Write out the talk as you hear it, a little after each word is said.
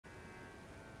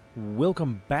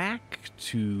Welcome back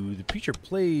to the Preacher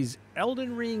Plays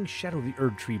Elden Ring Shadow of the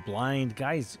Erdtree Blind.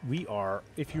 Guys, we are,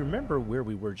 if you remember where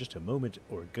we were just a moment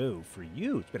or ago, for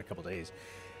you, it's been a couple days,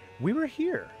 we were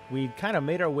here. We kind of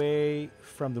made our way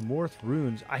from the Moorth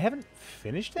ruins. I haven't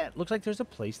finished that. Looks like there's a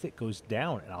place that goes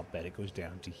down, and I'll bet it goes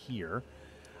down to here.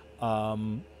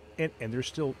 And there's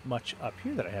still much up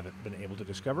here that I haven't been able to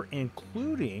discover,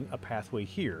 including a pathway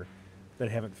here that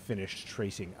I haven't finished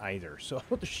tracing either. So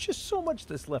there's just so much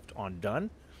that's left undone.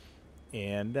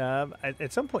 And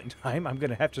at some point in time, I'm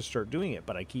going to have to start doing it.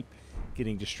 But I keep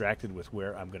getting distracted with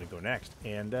where I'm going to go next.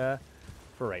 And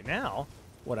for right now,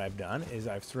 what I've done is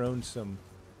I've thrown some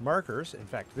markers. In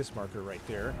fact, this marker right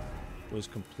there was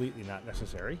completely not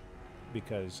necessary,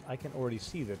 because I can already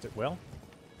see that, well,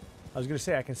 I was going to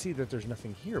say I can see that there's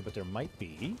nothing here, but there might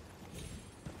be.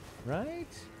 Right?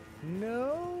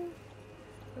 No?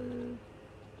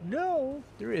 No,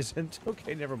 there isn't.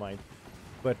 Okay, never mind.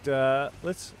 But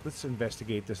let's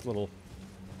investigate this little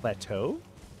plateau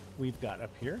we've got up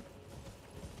here.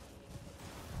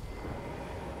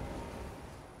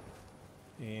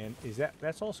 And is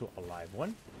that's also a live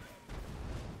one.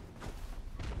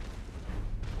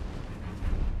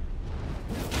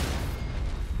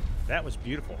 That was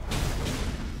beautiful.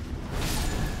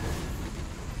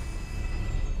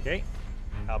 Okay,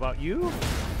 how about you?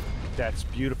 That's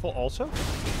beautiful also.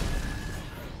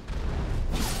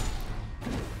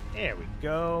 There we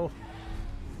go.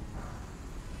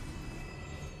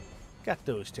 Got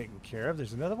those taken care of.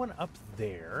 There's another one up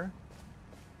there.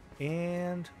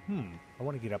 And, I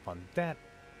want to get up on that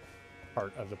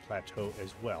part of the plateau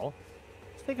as well.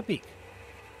 Let's take a peek.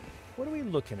 What are we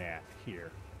looking at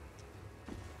here?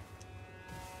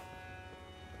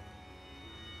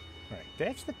 All right,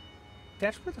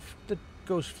 that's where the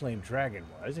Ghost Flame Dragon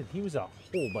was, and he was a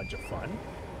whole bunch of fun.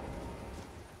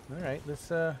 All right, let's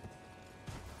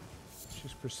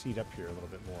just proceed up here a little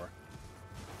bit more.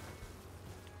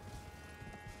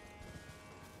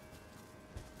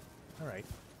 All right.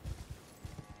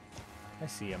 I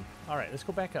see him. All right, let's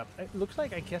go back up. It looks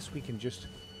like, I guess we can just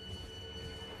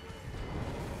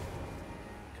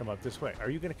come up this way. Are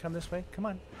you going to come this way? Come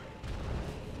on.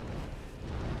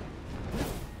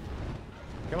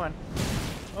 Come on.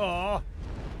 Oh!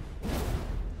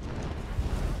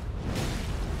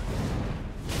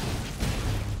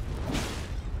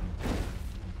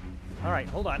 All right,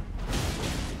 hold on.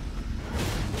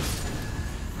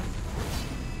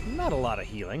 Not a lot of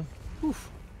healing.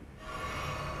 Oof.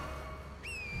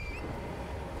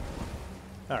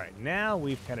 All right, now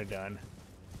we've kind of done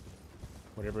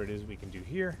whatever it is we can do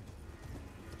here.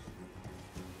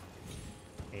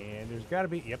 And there's got to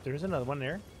be, yep, there's another one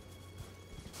there.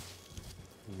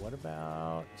 What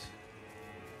about...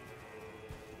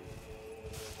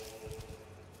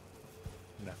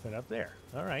 nothing up there.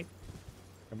 All right.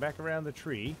 Come back around the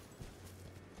tree.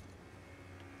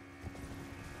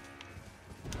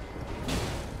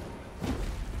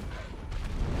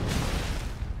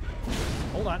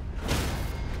 Hold on.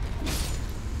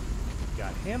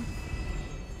 Got him.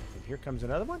 And here comes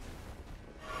another one.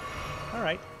 All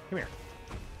right. Come here.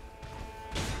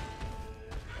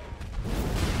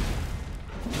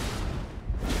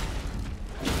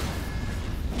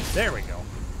 There we go.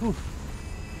 Whew.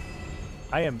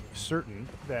 I am certain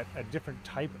that a different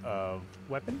type of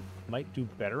weapon might do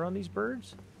better on these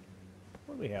birds.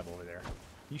 What do we have over there?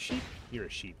 You sheep? You're a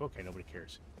sheep. Okay, nobody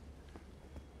cares.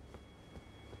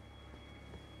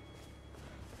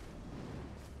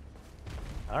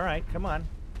 All right, come on.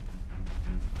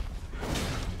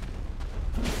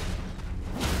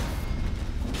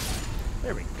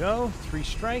 There we go. 3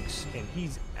 strikes, and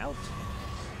he's out.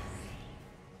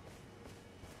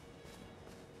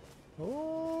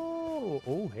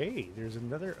 Oh, hey, there's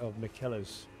another of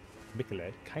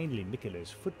kindly Miquella's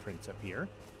footprints up here.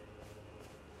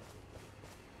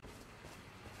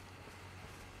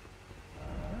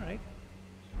 All right.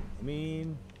 I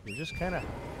mean, we're just kind of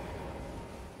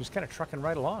trucking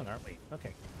right along, aren't we?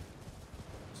 Okay.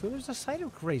 So there's a site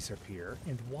of grace up here,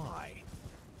 and why?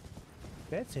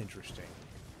 That's interesting.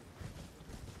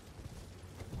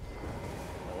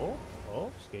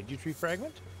 Oh, Skagey tree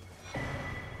fragment?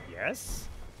 Yes.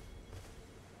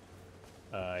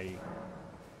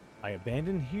 I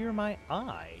abandoned here my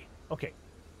eye. Okay,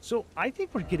 so I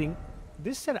think we're getting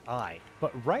this said eye,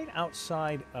 but right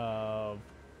outside of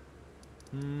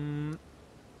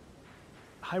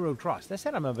High Road Cross. That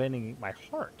said I'm abandoning my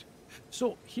heart.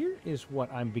 So here is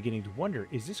what I'm beginning to wonder: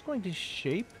 is this going to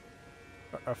shape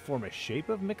or form a shape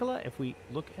of Miquella if we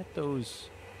look at those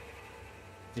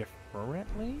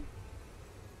differently?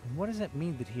 And what does that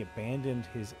mean that he abandoned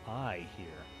his eye here?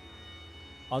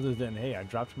 Other than, hey, I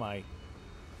dropped my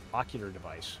ocular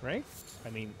device, right? I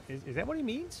mean, is that what he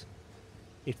means?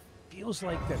 It feels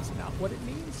like that's not what it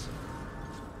means.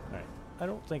 All right. I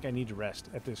don't think I need to rest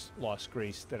at this lost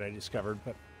grace that I discovered,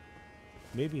 but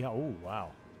maybe how... Oh,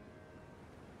 wow.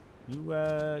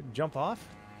 You, jump off?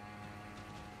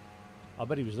 I'll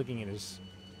bet he was looking in his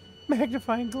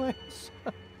magnifying glass.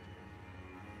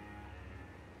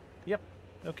 Yep.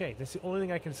 Okay, that's the only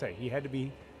thing I can say. He had to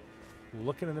be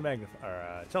looking in the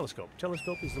telescope.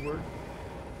 Telescope is the word.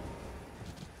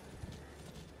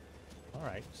 All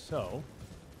right, so...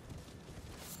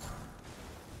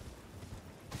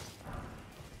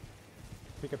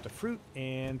 pick up the fruit,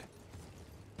 and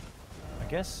I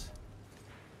guess,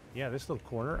 yeah, this little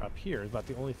corner up here is about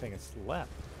the only thing that's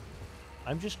left.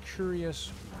 I'm just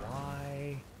curious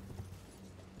why...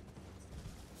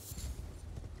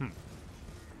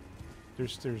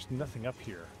 There's nothing up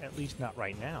here, at least not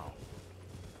right now.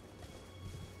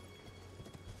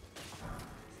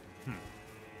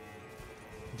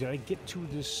 Did I get to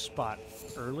this spot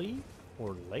early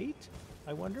or late,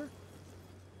 I wonder?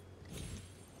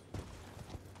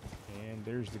 And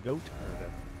there's the goat, or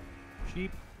the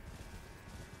sheep.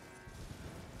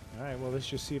 Alright, well, let's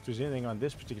just see if there's anything on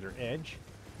this particular edge.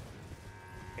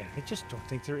 And I just don't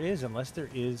think there is, unless there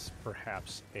is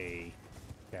perhaps a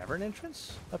cavern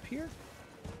entrance up here?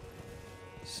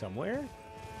 Somewhere?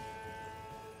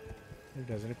 There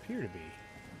doesn't appear to be.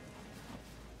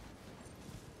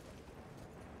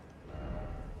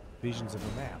 Visions of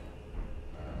a map.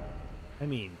 I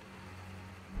mean,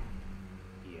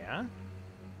 yeah?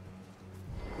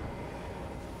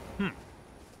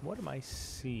 What am I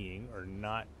seeing or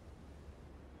not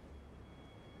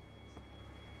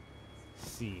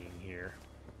seeing here?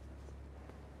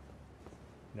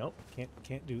 Nope,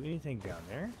 can't do anything down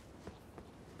there.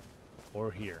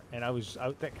 Or here. And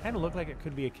that kind of looked like it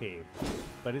could be a cave,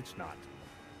 but it's not.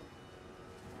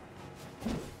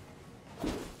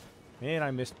 And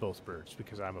I missed both birds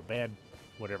because I'm a bad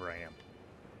whatever I am.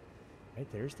 Right,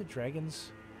 there's the dragons.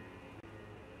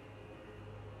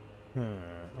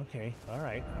 Okay,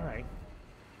 alright.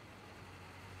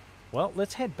 Well,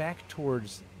 let's head back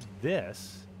towards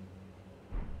this.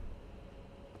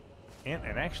 And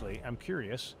actually, I'm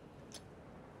curious.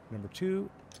 Number 2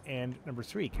 and number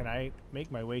 3. Can I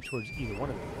make my way towards either one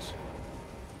of those?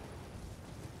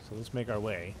 So let's make our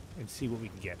way and see what we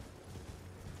can get.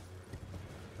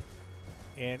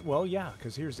 And, well, yeah,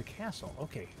 because here's the castle.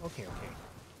 Okay.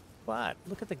 But,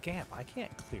 look at the gap. I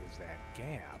can't clear that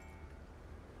gap.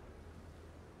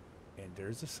 And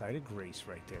there's the site of grace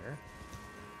right there.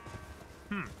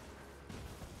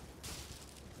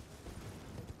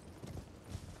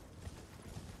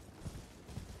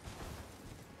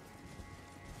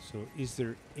 So, is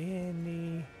there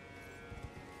any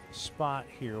spot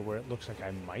here where it looks like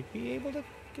I might be able to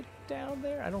get down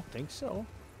there? I don't think so.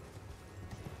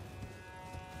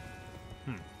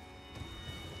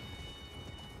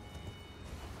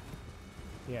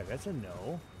 Yeah, that's a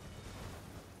no.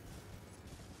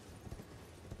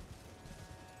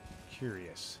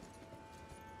 Curious.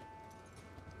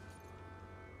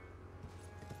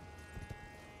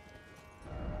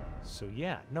 So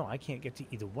yeah, no, I can't get to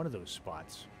either one of those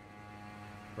spots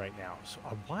right now. So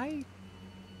why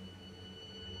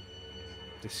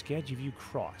the Sketch View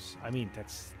Cross? I mean,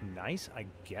 that's nice, I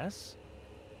guess.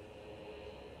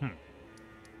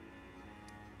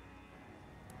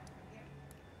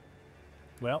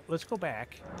 Well, let's go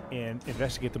back and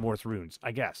investigate the Moorth ruins,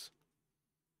 I guess.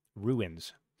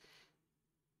 Ruins.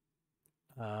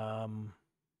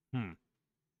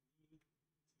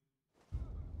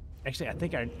 Actually, I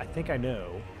think I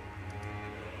know.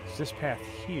 It's this path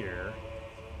here.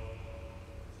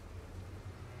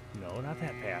 No, not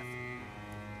that path.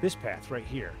 This path right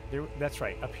here. That's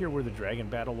right. Up here where the dragon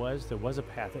battle was, there was a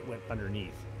path that went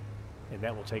underneath. And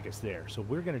that will take us there. So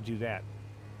we're going to do that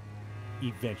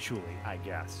eventually, I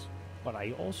guess. But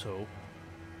I also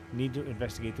need to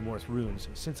investigate the Moorth ruins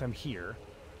since I'm here.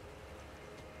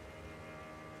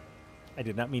 I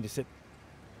did not mean to sit.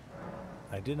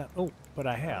 I did not. Oh, but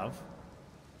I have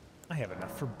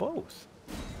enough for both.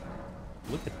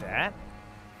 Look at that.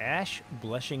 Ash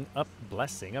blessing up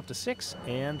to 6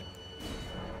 and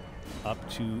up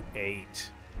to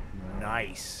 8.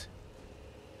 Nice.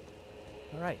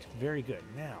 All right, very good.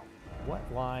 Now, what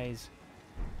lies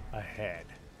ahead?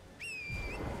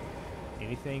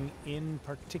 Anything in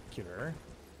particular?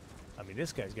 I mean,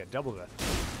 this guy's got double the...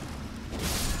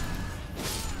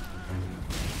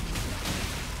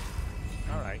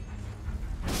 All right.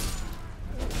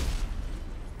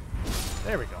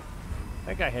 There we go.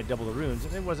 That guy had double the runes,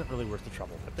 and it wasn't really worth the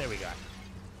trouble, but there we go.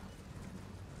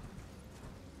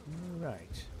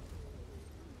 Right.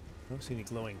 Don't see any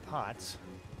glowing pots.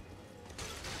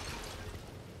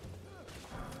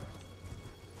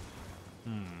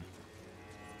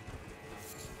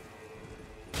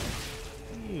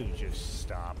 You just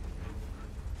stop.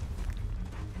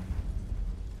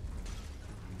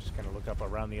 Just kind of look up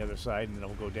around the other side, and then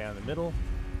we'll go down the middle.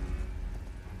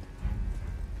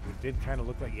 It did kind of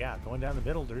look like, yeah, going down the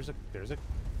middle. There's a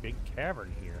big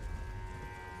cavern here.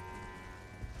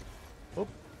 Whoop,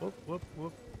 whoop, whoop,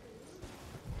 whoop.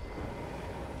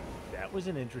 That was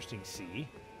an interesting sea.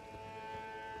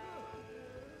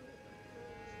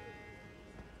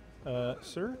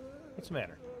 Sir? What's the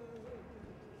matter?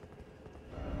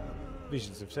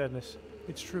 Visions of sadness.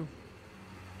 It's true.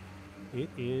 It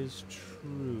is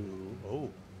true. Oh.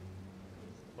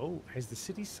 Oh, has the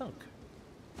city sunk?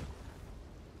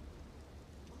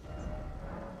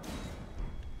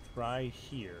 Try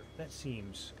here. That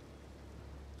seems...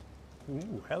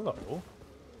 Ooh, hello.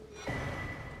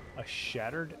 A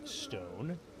shattered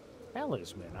stone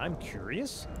talisman. I'm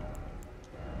curious.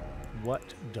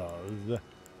 What does...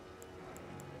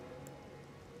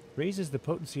 Raises the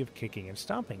potency of kicking and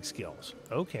stomping skills.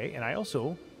 Okay, and I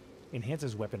also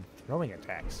enhances weapon throwing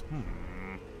attacks.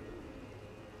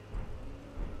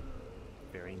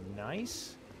 Very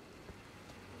nice.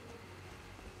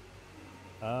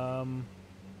 Let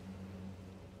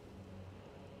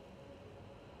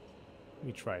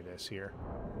me try this here.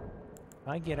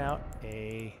 I get out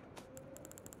a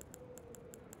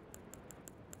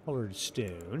colored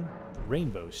stone,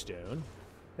 rainbow stone.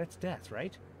 That's death,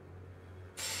 right?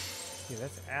 Yeah,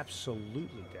 that's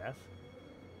absolutely death.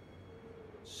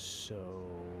 So...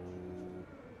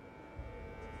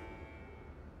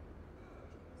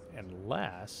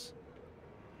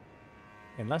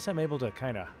 Unless I'm able to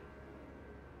kind of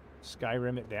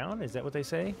Skyrim it down, is that what they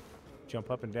say? Jump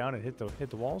up and down and hit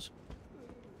the walls?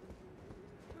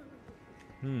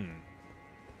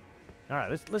 All right,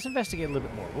 let's investigate a little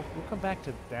bit more. We'll come back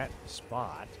to that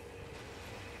spot.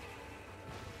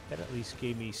 That at least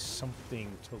gave me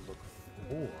something to look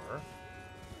for,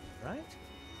 right?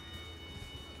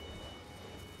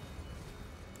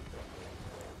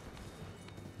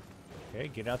 Okay,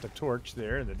 get out the torch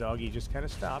there, and the doggy just kind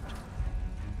of stopped.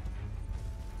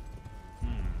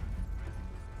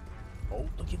 Oh,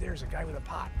 looky, there's a guy with a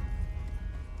pot.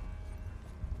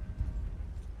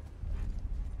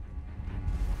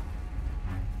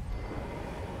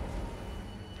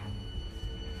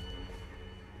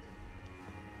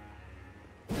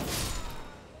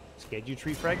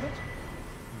 Erdtree fragment?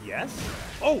 Yes.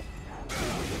 Oh!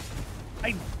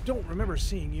 I don't remember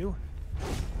seeing you.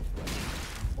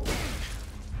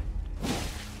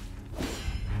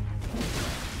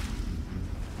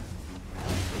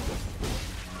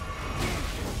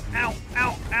 Ow!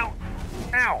 Ow! Ow!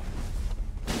 Ow!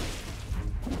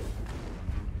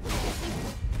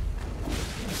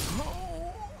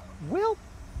 Well,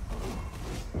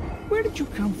 where did you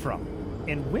come from?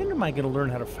 And when am I going to learn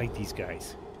how to fight these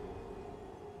guys?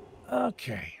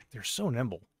 Okay, they're so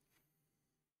nimble.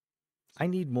 I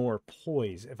need more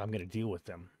poise if I'm going to deal with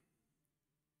them.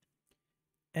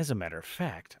 As a matter of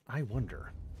fact, I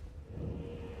wonder.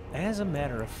 As a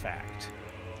matter of fact,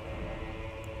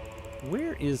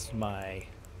 where is my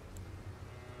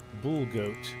bull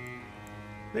goat?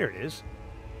 There it is.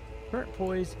 Current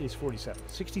poise is 47.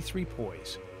 63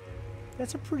 poise.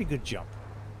 That's a pretty good jump.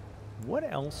 What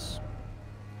else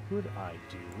could I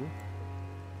do?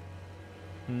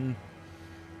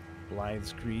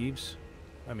 Blythe's Greaves.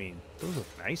 I mean, those look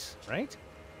nice, right?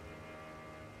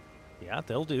 Yeah,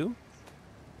 they'll do.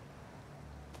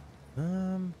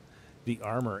 The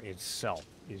armor itself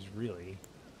is really...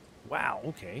 Wow,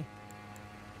 okay.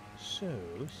 So,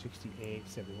 68,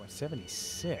 71,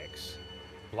 76.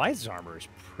 Blythe's armor is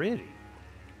pretty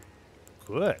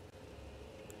good.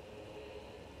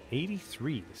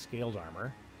 83, the scaled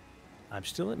armor. I'm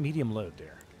still at medium load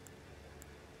there.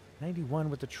 91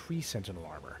 with the tree sentinel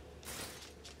armor,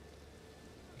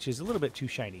 which is a little bit too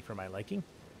shiny for my liking.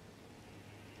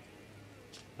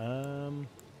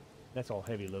 That's all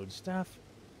heavy load stuff.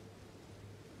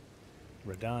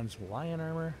 Radahn's lion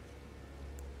armor.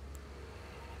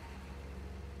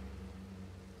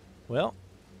 Well,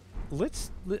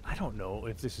 I don't know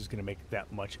if this is going to make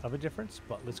that much of a difference,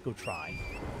 but let's go try.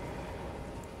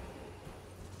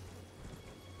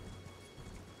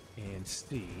 And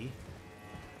see.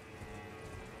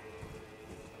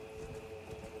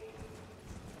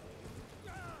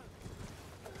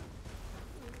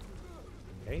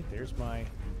 Okay, there's my...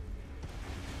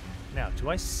 Now, do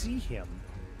I see him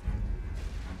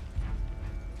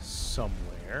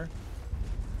somewhere?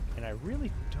 And I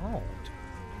really don't.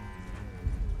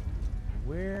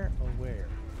 Where, oh where?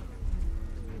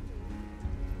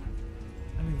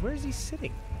 I mean, where is he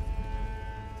sitting?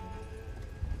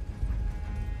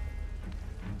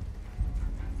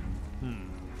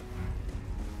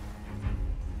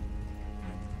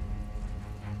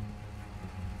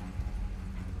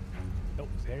 Oh,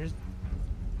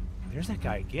 there's that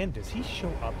guy again. Does he show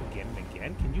up again and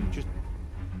again? Can you just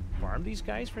farm these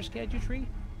guys for Erdtree?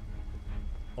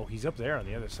 Oh, he's up there on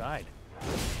the other side.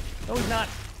 No, he's not.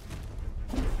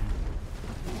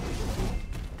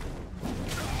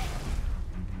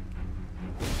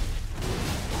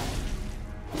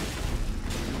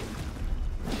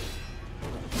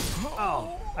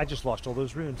 Oh, I just lost all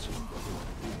those runes.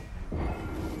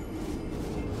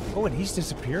 Oh, and he's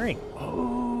disappearing.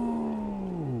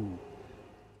 Oh,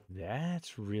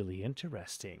 that's really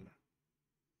interesting.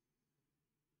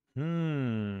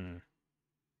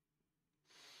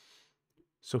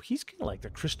 So he's kind of like the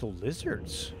crystal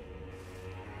lizards.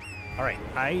 All right,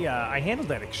 I handled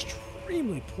that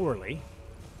extremely poorly.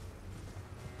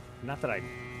 Not that I'm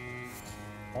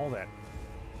all that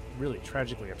really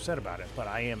tragically upset about it, but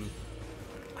I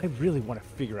really want to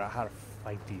figure out how to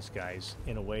fight these guys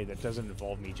in a way that doesn't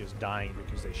involve me just dying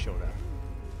because they showed up.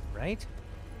 Right?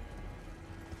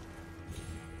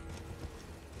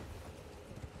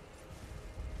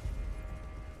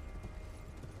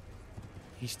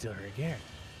 He's still here again.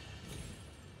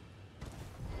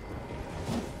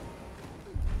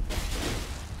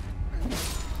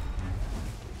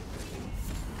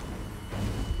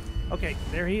 Okay,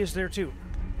 there he is there too.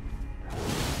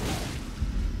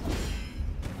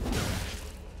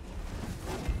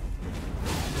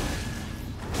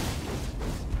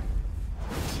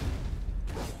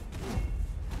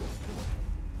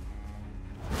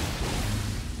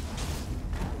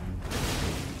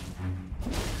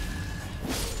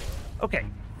 Okay.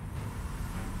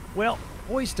 Well,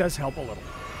 voice does help a little.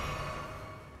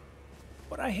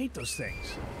 But I hate those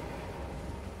things.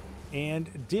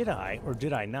 And did I, or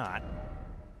did I not,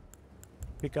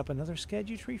 pick up another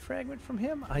Erdtree fragment from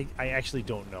him? I actually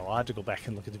don't know. I'll have to go back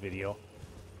and look at the video.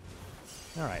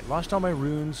 Alright, lost all my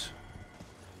runes.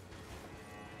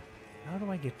 How do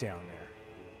I get down there?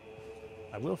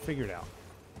 I will figure it out.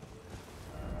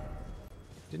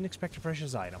 Didn't expect a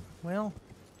precious item. Well,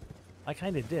 I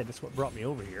kind of did. That's what brought me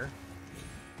over here.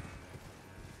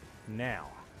 Now.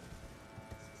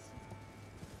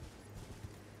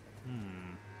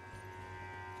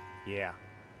 Yeah.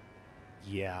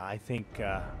 Yeah, I think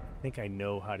I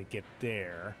know how to get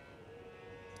there.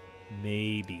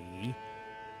 Maybe.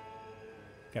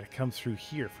 Gotta come through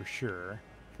here for sure.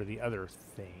 For the other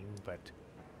thing, but...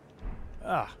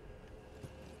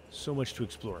 so much to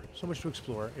explore. So much to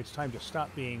explore. It's time to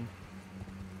stop being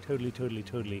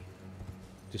totally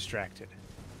distracted.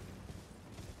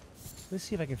 Let's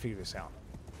see if I can figure this out.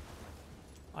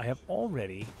 I have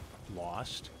already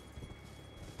lost...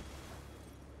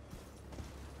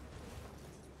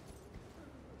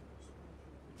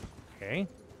 Okay.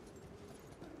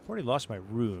 Already lost my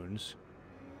runes.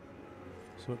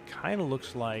 So it kind of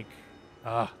looks like...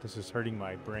 this is hurting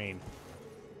my brain.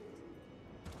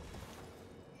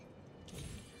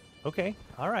 Okay,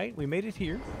 alright, we made it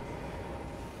here.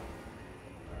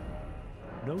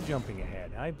 No jumping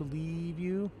ahead. I believe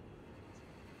you.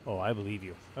 Oh, I believe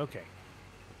you. Okay.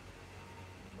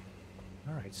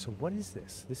 Alright, so what is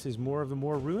this? This is more of the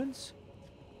Moor ruins?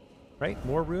 Right?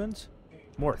 More ruins?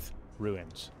 Moorth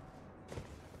ruins.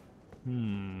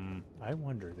 I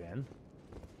wonder then.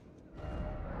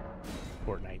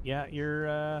 Fortnite. Yeah,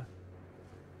 you're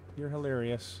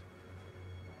hilarious.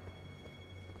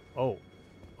 Oh.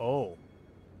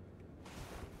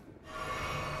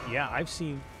 Yeah, I've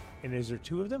seen... And is there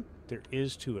two of them? There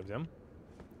is two of them.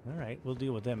 Alright, we'll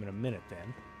deal with them in a minute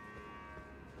then.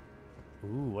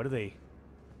 Ooh, what are they?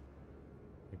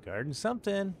 They're guarding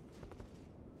something.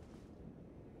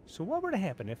 So what were to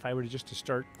happen if I were just to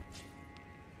start...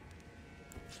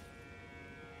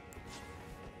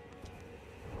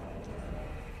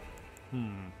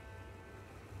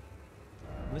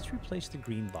 Let's replace the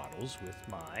green bottles with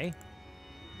my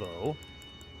bow.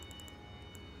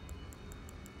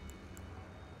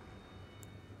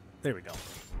 There we go.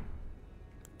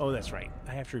 Oh, that's right.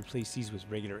 I have to replace these with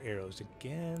regular arrows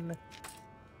again.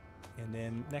 And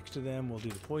then next to them, we'll do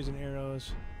the poison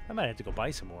arrows. I might have to go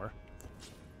buy some more.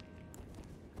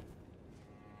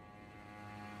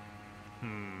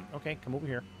 Okay, come over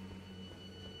here.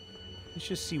 Let's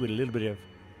just see what a little bit of...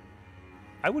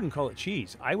 I wouldn't call it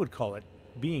cheese. I would call it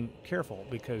being careful,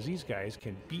 because these guys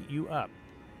can beat you up.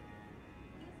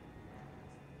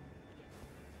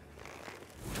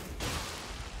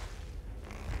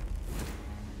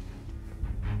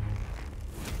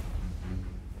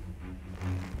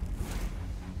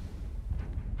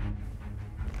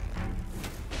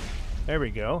 There we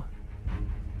go.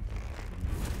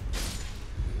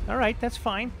 All right, that's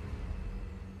fine.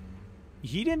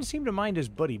 He didn't seem to mind his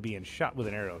buddy being shot with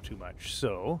an arrow too much,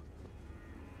 so...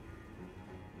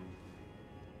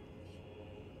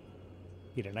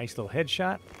 Get a nice little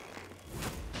headshot.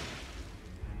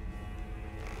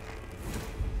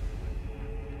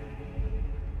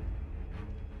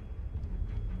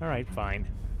 All right, fine.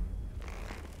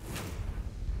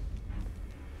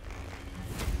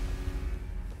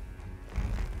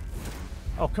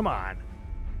 Oh, come on.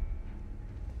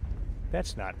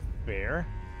 That's not fair.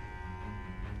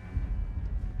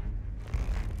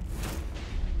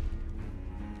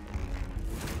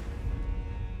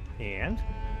 And...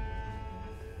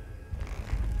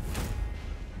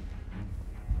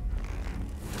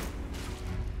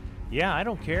 yeah, I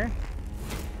don't care.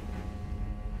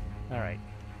 All right.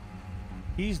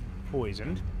 He's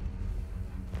poisoned.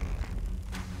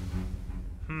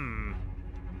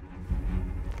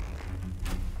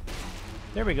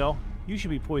 There we go. You should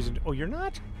be poisoned. Oh, you're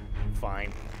not?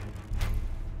 Fine.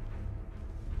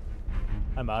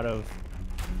 I'm out of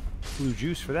blue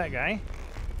juice for that guy.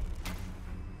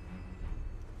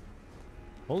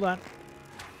 Hold on.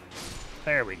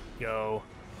 There we go.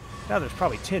 Now there's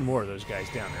probably 10 more of those guys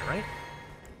down there, right?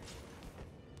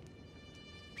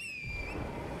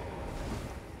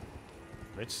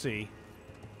 Let's see.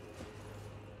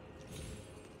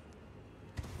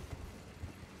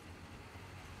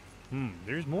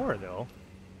 There's more, though.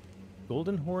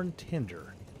 Golden Horn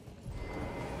Tinder.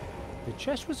 The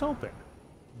chest was open.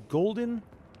 Golden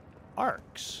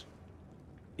Arcs.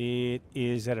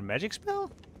 Is that a magic spell?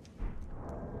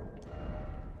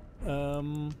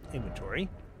 Inventory.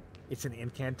 It's an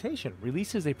incantation.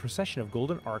 Releases a procession of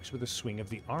golden arcs with a swing of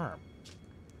the arm.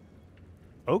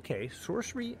 Okay,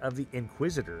 sorcery of the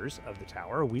Inquisitors of the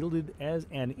Tower, wielded as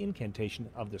an incantation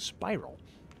of the Spiral.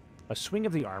 A swing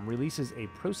of the arm releases a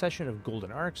procession of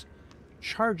golden arcs.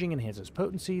 Charging enhances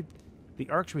potency. The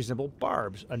arcs resemble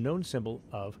barbs, a known symbol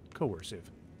of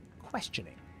coercive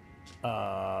questioning.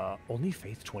 Only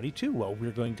Faith 22. Well,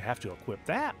 we're going to have to equip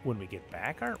that when we get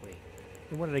back, aren't we?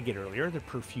 And what did I get earlier? The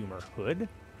Perfumer Hood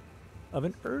of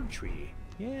an Erdtree.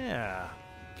 Yeah.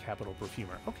 Capital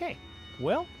Perfumer. Okay.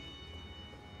 Well...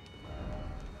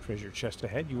 treasure chest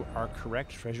ahead. You are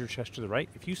correct. Treasure chest to the right.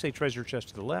 If you say treasure chest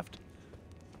to the left...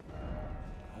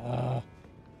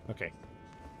 okay.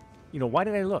 You know, why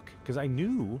did I look? Because I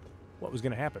knew what was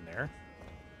going to happen there.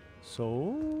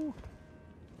 So...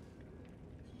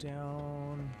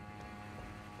 down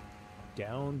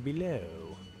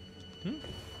below.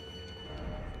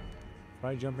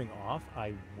 Try jumping off.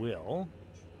 I will.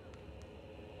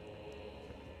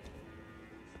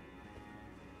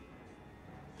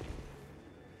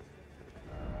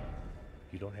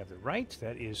 You don't have the right.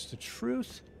 That is the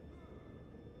truth.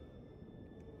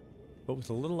 But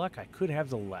with a little luck, I could have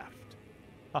the left.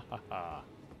 Ha ha ha.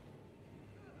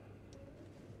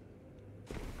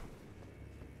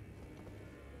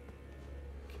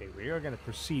 Okay, we are going to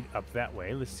proceed up that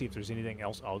way. Let's see if there's anything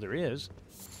else. Oh, there is.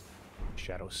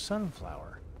 Shadow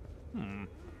Sunflower.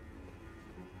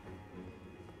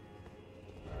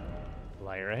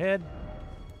 Liar ahead.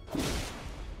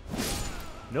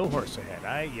 No horse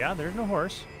ahead. Yeah, there's no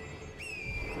horse.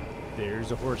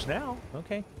 There's a horse now.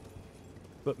 Okay.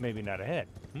 But maybe not ahead.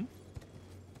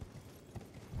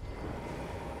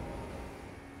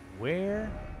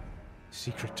 Where?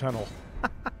 Secret tunnel.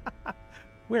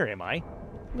 Where am I?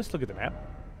 Let's look at the map.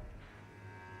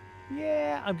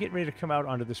 Yeah, I'm getting ready to come out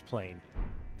onto this plane.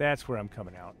 That's where I'm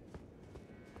coming out.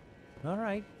 All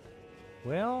right.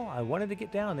 Well, I wanted to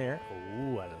get down there.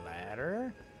 Oh, a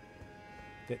ladder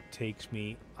that takes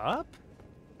me up?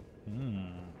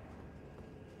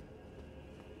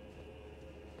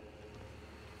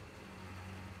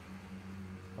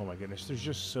 Oh my goodness, there's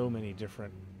just so many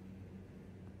different...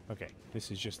 okay, this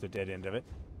is just the dead end of it.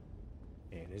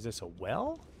 And is this a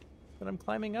well that I'm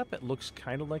climbing up? It looks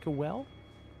kind of like a well.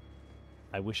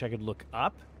 I wish I could look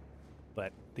up,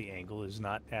 but the angle is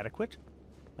not adequate.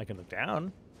 I can look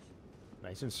down.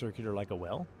 Nice and circular like a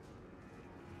well.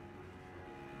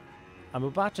 I'm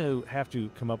about to have to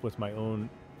come up with my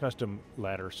own custom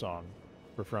ladder song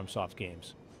for FromSoft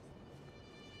games.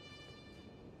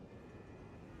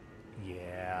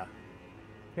 Yeah.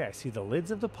 Okay, I see the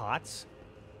lids of the pots.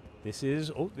 This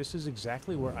is... oh, this is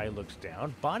exactly where I looked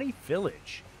down. Bonny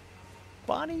Village.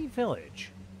 Bonny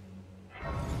Village.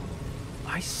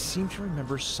 I seem to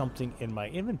remember something in my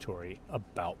inventory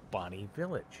about Bonny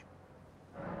Village.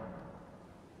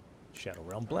 Shadow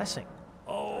Realm Blessing.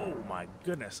 Oh my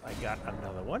goodness, I got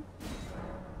another one.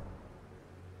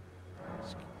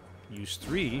 Use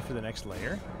 3 for the next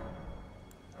layer.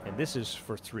 And this is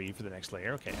for 3 for the next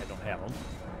layer. Okay, I don't have them.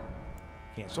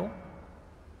 Cancel.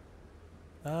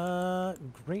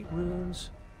 Great runes.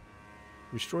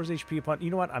 Restores HP upon... You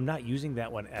know what? I'm not using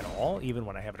that one at all, even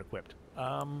when I have it equipped.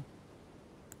 I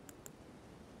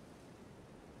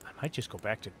might just go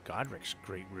back to Godric's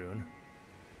Great Rune.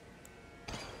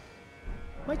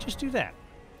 Might just do that.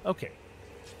 Okay.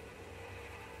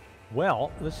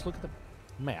 Well, let's look at the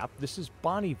map. This is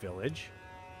Bonny Village.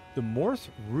 The Moorth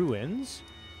Ruins.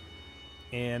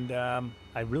 And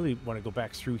I really want to go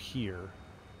back through here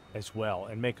as well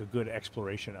and make a good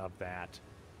exploration of that.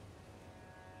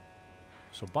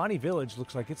 So Bonny Village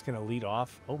looks like it's going to lead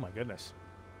off. Oh, my goodness.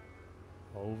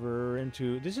 Over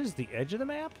into... This is the edge of the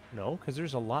map? No, because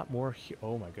there's a lot more here.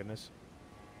 Oh, my goodness.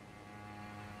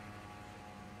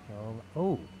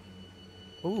 Oh.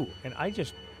 And I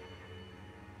just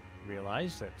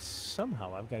realized that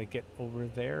somehow I've got to get over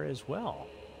there as well.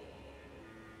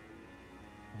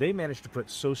 They managed to put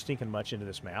so stinking much into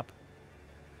this map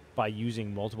by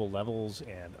using multiple levels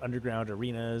and underground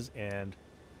arenas, and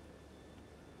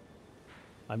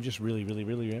I'm just really, really,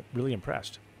 really, really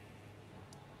impressed.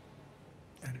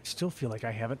 And I still feel like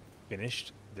I haven't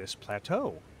finished this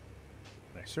plateau.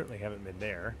 And I certainly haven't been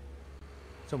there.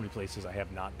 So many places I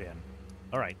have not been.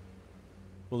 All right.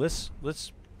 Well,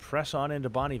 let's press on into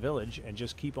Bonny Village and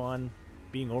just keep on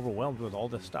being overwhelmed with all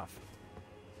this stuff.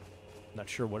 Not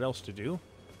sure what else to do.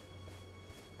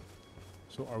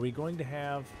 So are we going to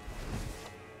have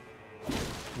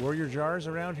warrior jars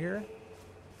around here?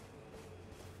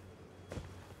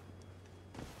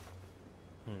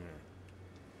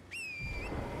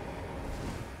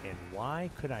 And why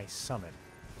could I summon?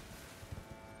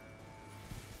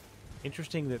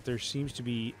 Interesting that there seems to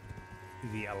be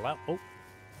the allow... Oh.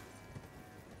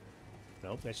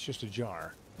 Nope, that's just a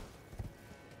jar.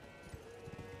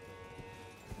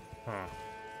 Huh.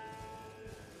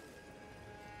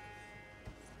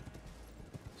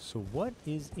 So what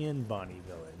is in Bonny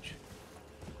Village?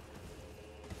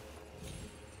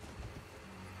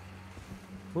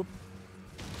 Whoop.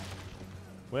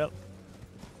 Well.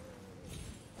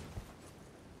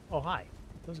 Oh, hi.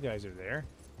 Those guys are there.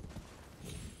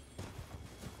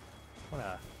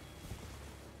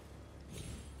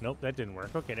 Nope, that didn't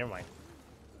work. Okay, never mind.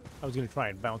 I was going to try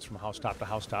and bounce from housetop to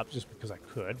housetop just because I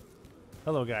could.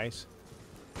 Hello, guys.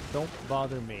 Don't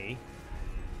bother me.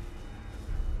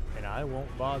 And I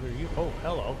won't bother you. Oh,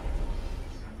 hello.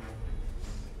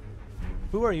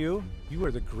 Who are you? You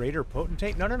are the greater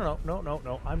potentate? No, no, no, no, no,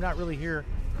 no. I'm not really here.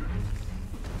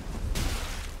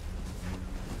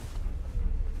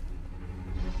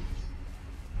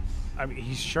 I mean,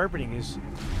 he's sharpening his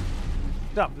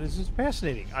stuff. This is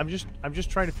fascinating. I'm just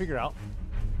trying to figure out.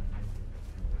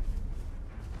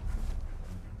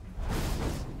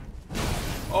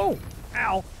 Oh,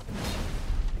 ow.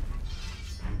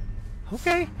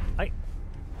 Okay,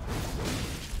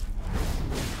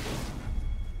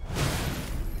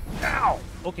 Ow!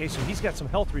 Okay, so he's got some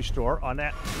health restore on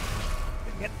that.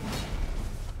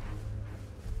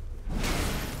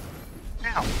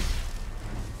 Ow!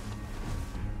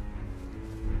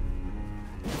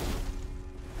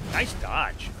 Nice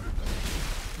dodge.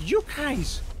 You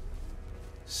guys!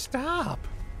 Stop!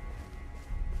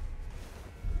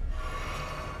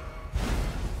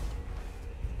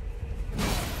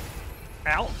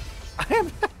 Ow!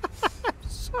 I'm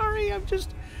sorry,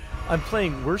 I'm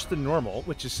playing worse than normal,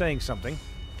 which is saying something.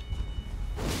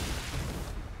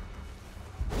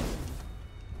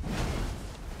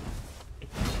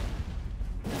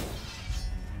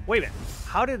 Wait a minute.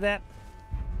 How did that...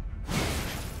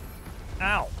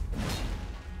 Ow.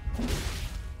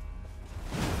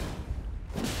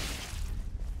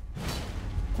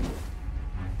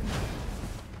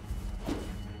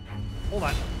 Hold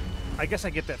on. I guess I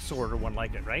get that sword or one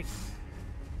like it, right?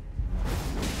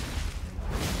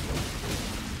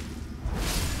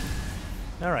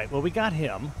 All right, well, we got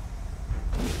him.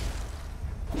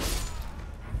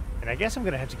 And I guess I'm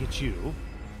going to have to get you.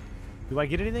 Do I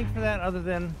get anything for that other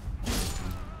than...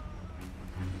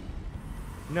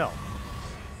 No.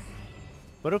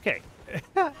 But okay.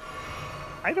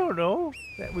 I don't know.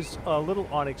 That was a little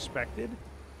unexpected.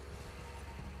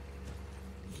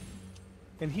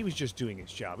 And he was just doing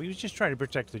his job. He was just trying to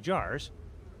protect the jars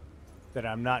that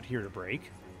I'm not here to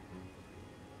break.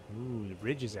 Ooh, the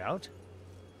bridge is out.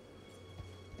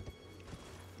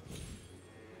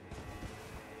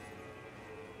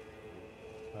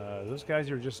 Those guys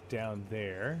are just down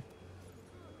there.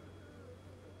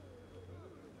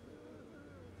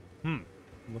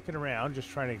 Looking around, just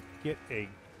trying to get a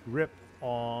grip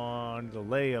on the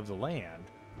lay of the land.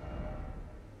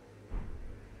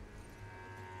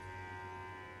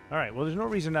 All right, well, there's no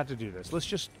reason not to do this. Let's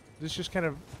just kind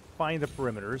of find the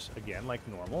perimeters again, like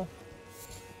normal.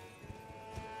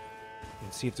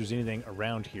 And see if there's anything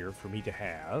around here for me to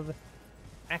have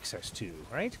access to,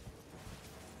 right?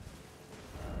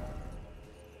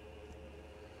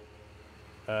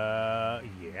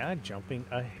 Yeah, jumping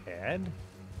ahead.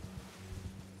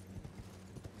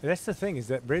 That's the thing, is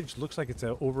that bridge looks like it's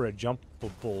over a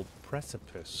jumpable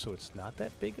precipice, so it's not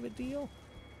that big of a deal.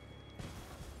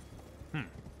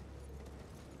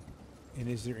 And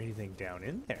is there anything down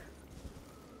in there?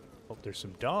 Oh, there's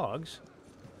some dogs.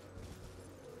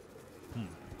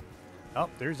 Oh,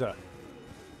 there's a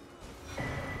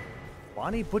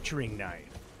Bonny butchering knife.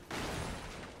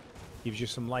 Gives you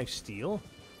some life steal.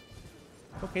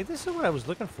 Okay, this is what I was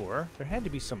looking for. There had to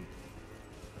be some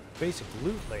basic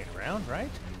loot laying around, right?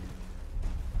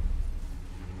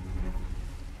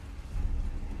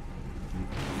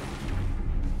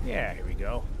 Yeah, here we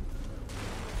go.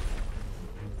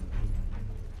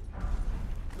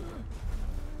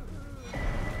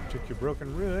 Took your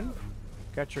broken rune.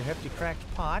 Got your hefty cracked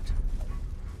pot.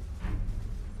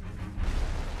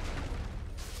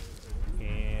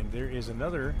 And there is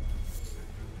another.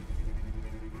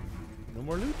 No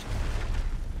more loot?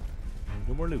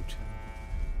 No more loot.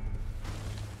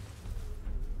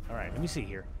 Alright, let me see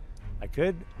here. I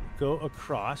could go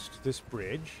across this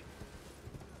bridge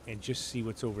and just see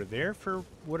what's over there for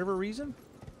whatever reason.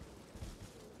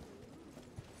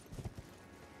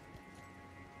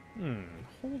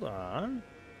 Hold on.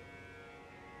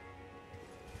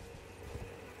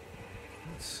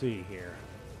 Let's see here.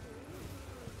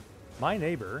 My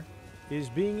neighbor is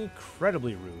being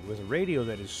incredibly rude with a radio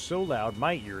that is so loud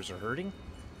my ears are hurting.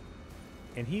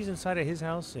 And he's inside of his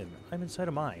house and I'm inside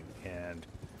of mine. And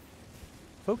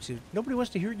folks, nobody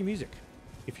wants to hear your music.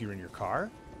 If you're in your car,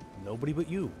 nobody but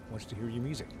you wants to hear your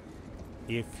music.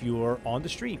 If you're on the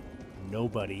street,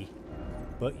 nobody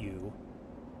but you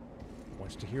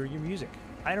wants to hear your music.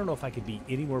 I don't know if I could be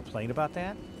any more plain about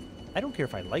that. I don't care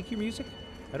if I like your music.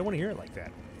 I don't want to hear it like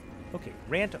that. Okay,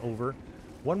 rant over.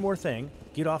 One more thing.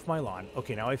 Get off my lawn.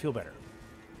 Okay, now I feel better.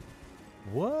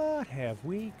 What have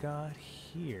we got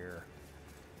here?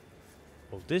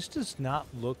 Well, this does not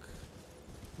look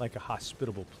like a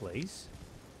hospitable place.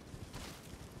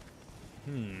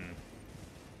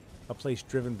 A place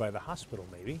driven by the hospital,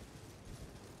 maybe.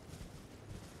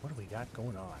 What do we got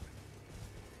going on?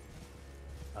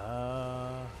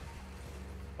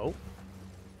 Oh.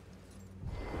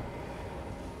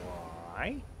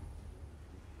 Why?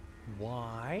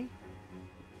 Why?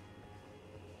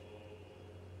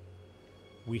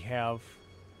 We have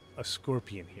a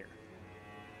scorpion here.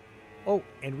 Oh,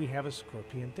 and we have a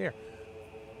scorpion there.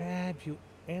 Fabulous.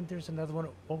 And there's another one.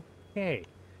 Okay.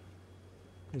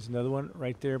 There's another one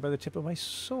right there by the tip of my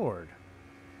sword.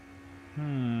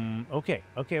 Okay.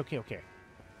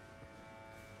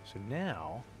 So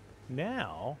now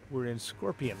we're in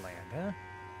Scorpion Land, huh?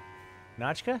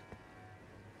 Nachka?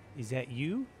 Is that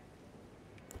you?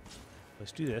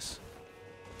 Let's do this.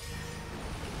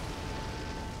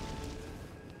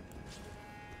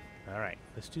 All right,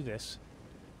 let's do this.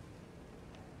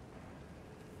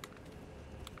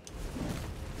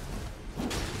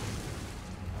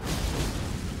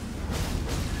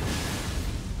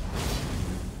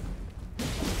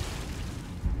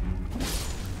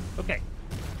 Okay.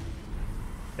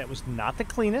 That was not the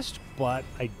cleanest, but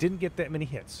I didn't get that many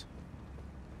hits.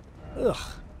 Ugh.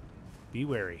 Be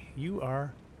wary. You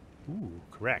are... Ooh,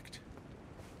 correct.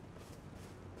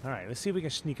 Alright, let's see if we can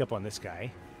sneak up on this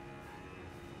guy.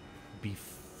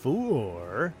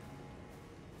 Before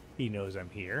he knows I'm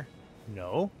here.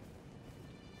 No.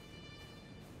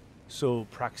 So,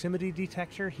 proximity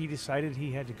detector, he decided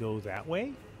he had to go that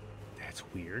way? That's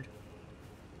weird.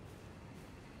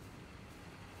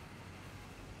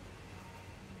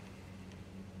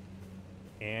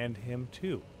 And him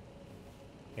too.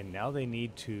 And now they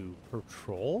need to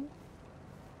patrol?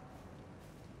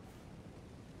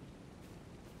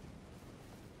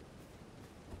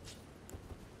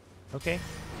 Okay.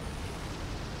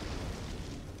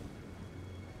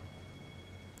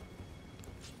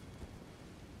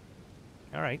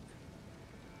 All right.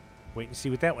 Wait and see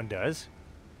what that one does.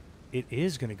 It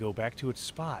is going to go back to its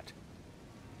spot.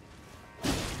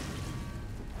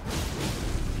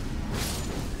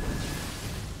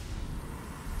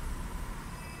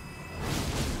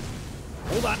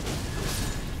 Hold on.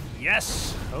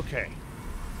 Yes. Okay.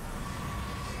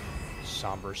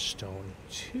 Somber Stone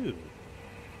 2.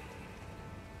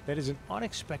 That is an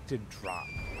unexpected drop.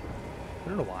 I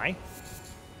don't know why.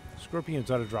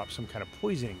 Scorpions ought to drop some kind of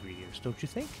poison ingredients, don't you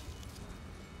think?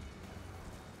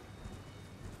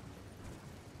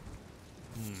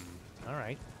 All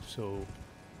right. So,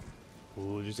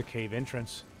 ooh, there's a cave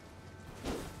entrance.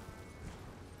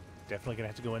 Definitely gonna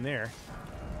have to go in there.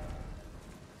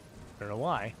 Don't know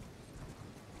why.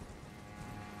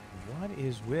 What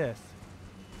is with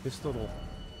this little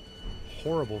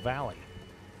horrible valley?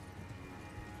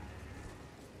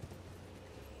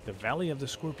 The Valley of the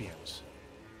Scorpions.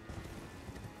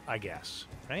 I guess,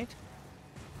 right?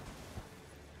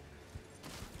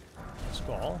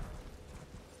 Skull.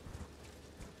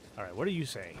 Alright, what are you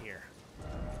saying here?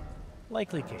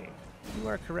 Likely cave. You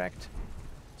are correct.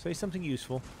 Say something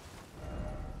useful.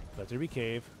 Let there be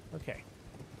cave. Okay.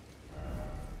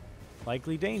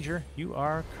 Likely danger. You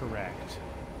are correct.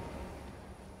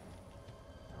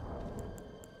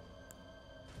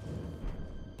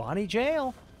 Bonny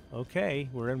jail. Okay,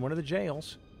 we're in one of the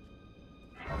jails.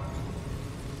 I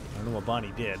don't know what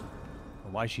Bonny did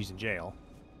or why she's in jail.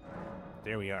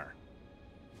 There we are.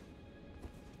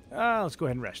 Let's go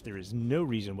ahead and rest. There is no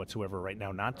reason whatsoever right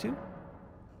now not to.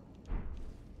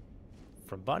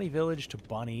 From Bonny Village to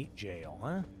Bonny Jail,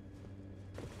 huh?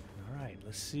 Alright,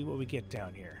 let's see what we get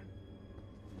down here.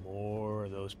 More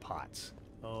of those pots.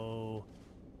 Oh.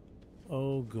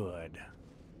 Oh, good.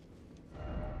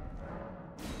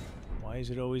 Why is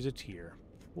it always a tear?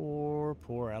 Poor,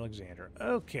 poor Alexander.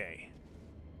 Okay.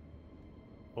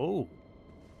 Oh.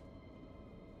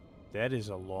 That is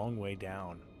a long way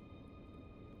down.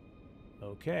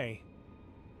 Okay.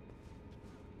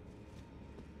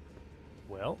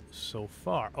 Well, so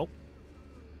far... Oh.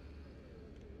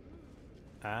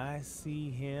 I see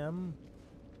him.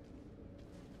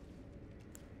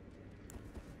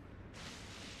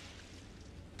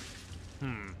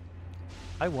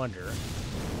 I wonder...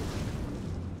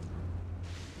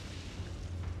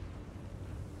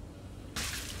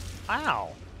 Ow!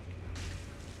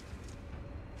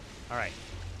 Alright.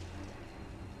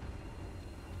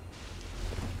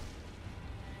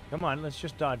 Come on, let's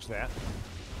just dodge that.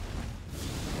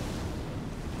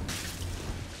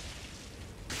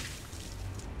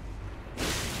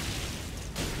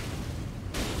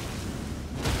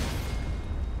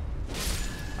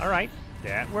 Alright,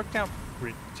 that worked out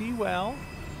pretty well.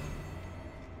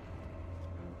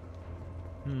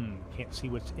 Can't see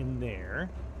what's in there.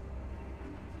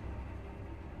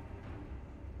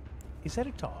 Is that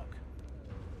a dog?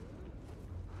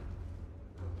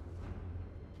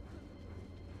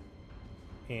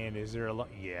 And is there a lot?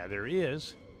 Yeah, there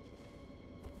is.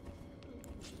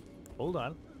 Hold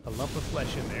on. A lump of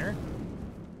flesh in there.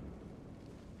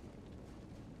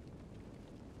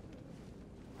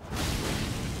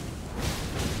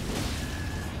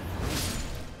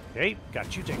 Okay,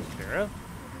 got you taken care of.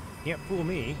 Can't fool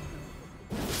me.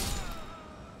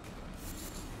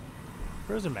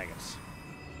 Frozen maggots.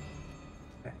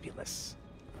 Fabulous.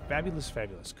 Fabulous,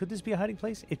 fabulous. Could this be a hiding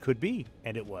place? It could be,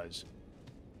 and it was.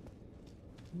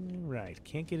 Right,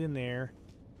 can't get in there.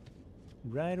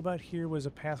 Right about here was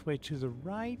a pathway to the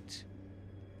right.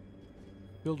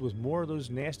 Filled with more of those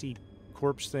nasty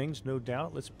corpse things, no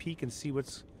doubt. Let's peek and see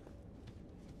what's...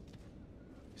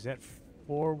 Is that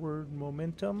forward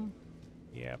momentum?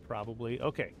 Yeah, probably.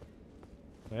 Okay.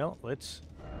 Well, let's...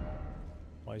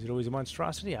 Why is it always a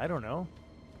monstrosity? I don't know.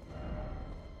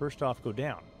 First off, go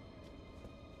down.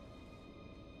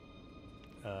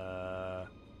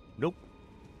 Nope.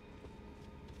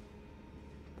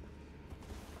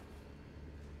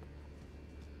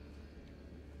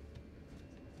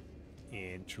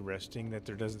 Interesting that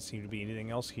there doesn't seem to be anything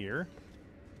else here.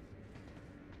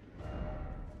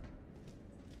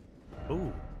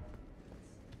 Oh.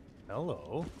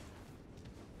 Hello.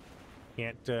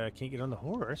 Can't get on the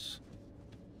horse.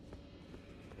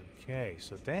 Okay,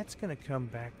 so that's gonna come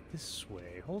back this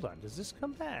way. Hold on, does this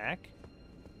come back?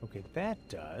 Okay, that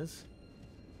does.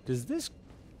 Does this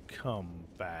come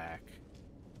back?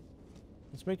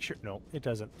 Let's make sure. No, it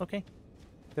doesn't. Okay.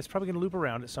 That's probably gonna loop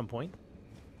around at some point.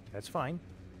 That's fine.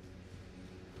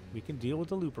 We can deal with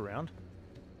the loop around.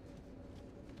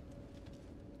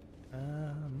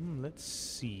 Let's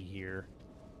see here.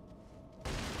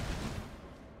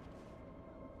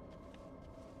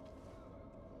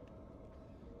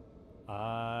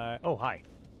 Oh, hi.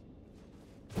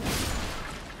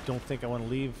 Don't think I want to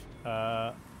leave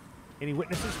any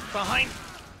witnesses behind.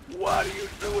 What are you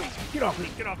doing? Get off me!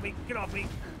 Get off me! Get off me!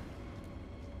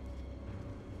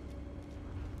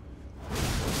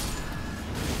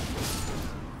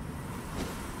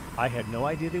 I had no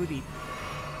idea they would eat.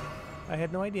 I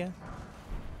had no idea.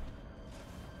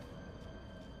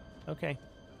 Okay.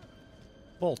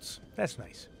 Bolts. That's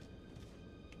nice.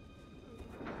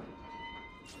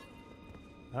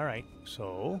 Alright,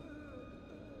 so...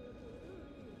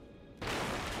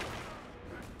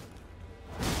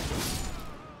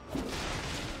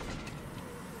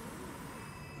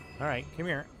 All right, come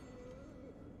here.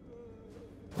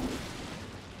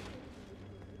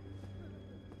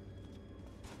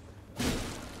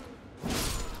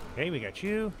 Okay, we got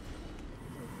you.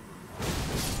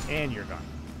 And you're gone.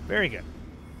 Very good.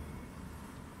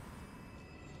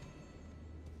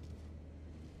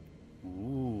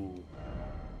 Ooh.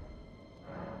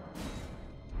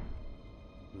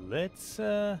 Let's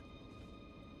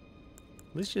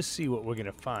just see what we're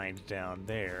gonna find down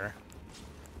there.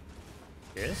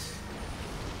 This.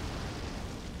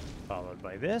 Followed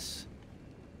by this.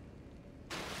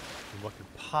 And what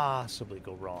could possibly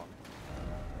go wrong?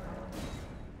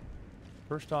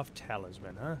 First off,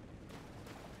 talisman, huh?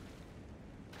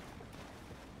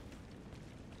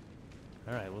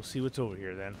 Alright, we'll see what's over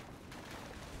here then.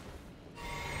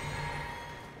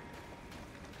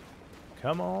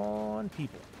 Come on,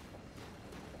 people.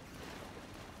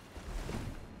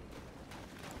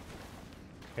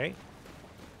 Okay.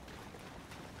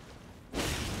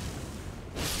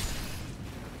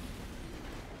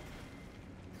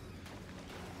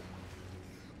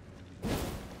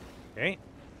 Okay.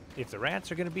 If the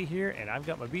rats are going to be here and I've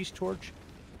got my beast torch,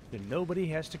 then nobody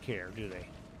has to care, do they?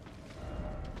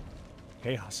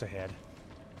 Chaos ahead.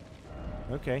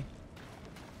 Okay.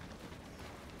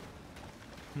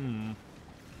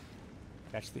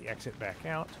 That's the exit back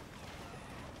out.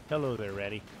 Hello there,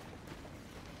 Ratty.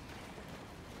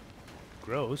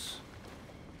 Gross.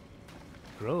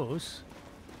 Gross.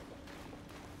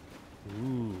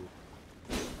 Ooh.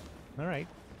 All right.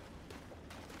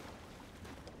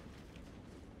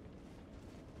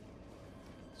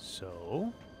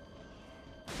 So...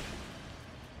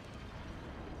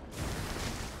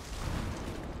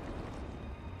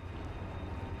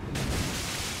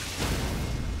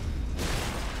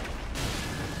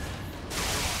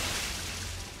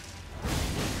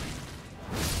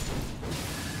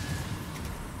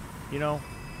 You know,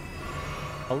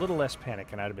 a little less panic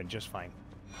and I'd have been just fine.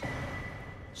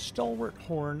 Stalwart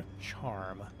Horn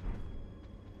Charm.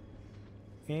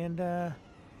 And,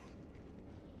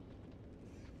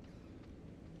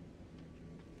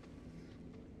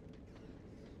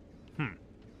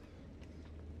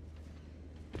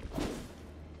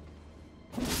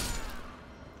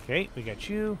 Okay, we got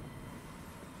you.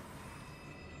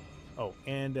 Oh,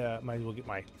 and, might as well get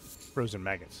my frozen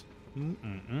maggots.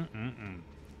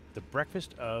 The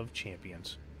breakfast of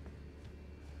champions.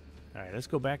 All right, let's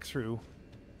go back through.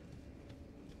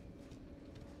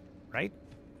 Right?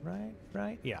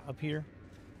 Right? Yeah, up here.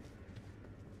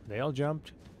 They all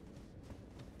jumped.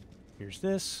 Here's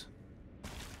this.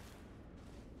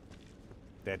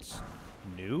 That's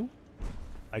new?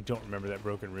 I don't remember that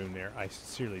broken rune there. I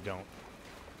sincerely don't.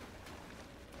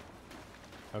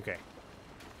 Okay.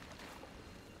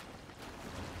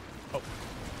 Oh.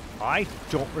 I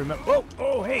don't remember. Oh,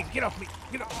 oh, hey, get off me.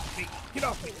 Get off me. Get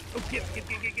off me. Oh,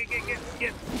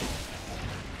 get.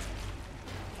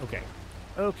 Okay.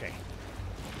 Okay.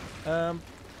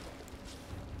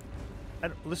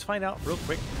 Let's find out real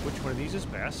quick which one of these is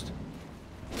best.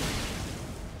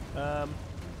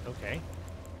 Okay.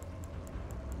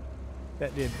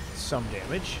 That did some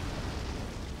damage.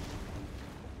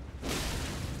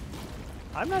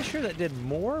 I'm not sure that did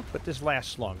more, but this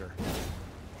lasts longer.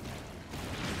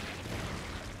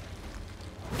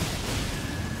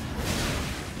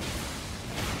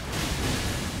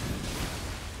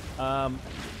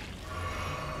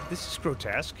 This is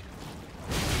grotesque.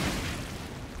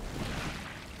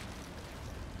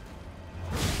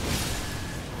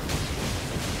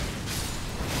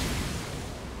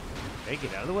 Okay,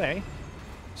 get out of the way.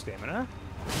 Stamina.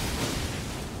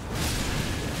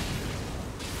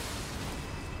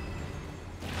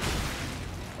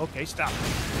 Okay, stop.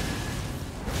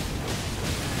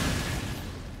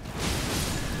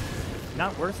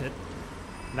 Not worth it.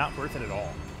 Not worth it at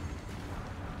all.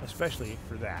 Especially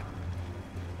for that.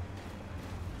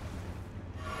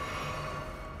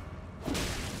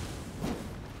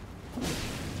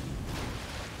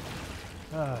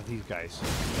 These guys.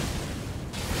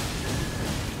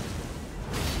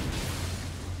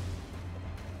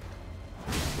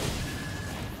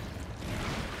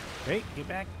 Okay, get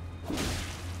back.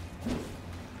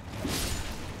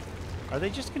 Are they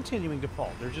just continuing to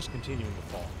fall? They're just continuing to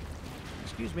fall.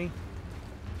 Excuse me.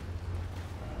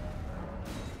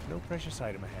 No precious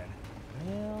item ahead.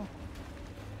 Well...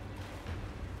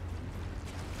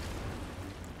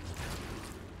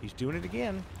 He's doing it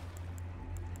again.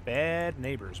 Bad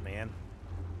neighbors, man.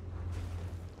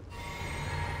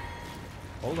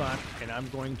 Hold on, and I'm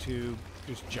going to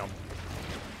just jump.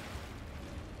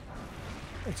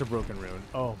 It's a broken rune.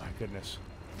 Oh my goodness.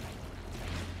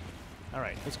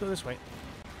 Alright, let's go this way.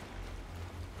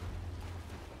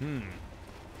 Hmm.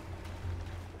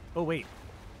 Oh, wait.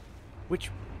 Which...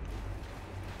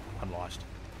 I'm lost.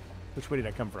 Which way did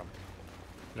I come from?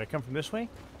 Did I come from this way?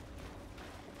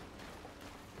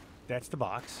 That's the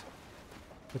box.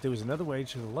 But there was another way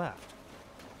to the left.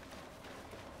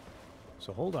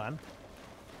 So hold on.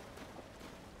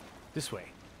 This way,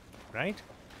 right?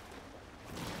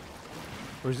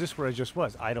 Or is this where I just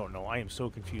was? I don't know. I am so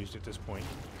confused at this point.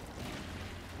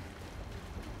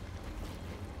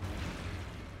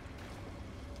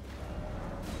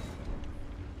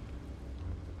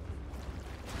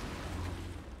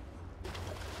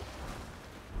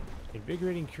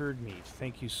 Invigorating cured meat.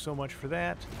 Thank you so much for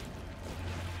that.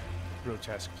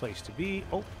 Grotesque place to be.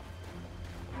 Oh.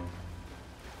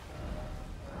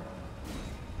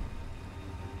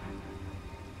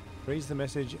 Raise the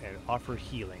message and offer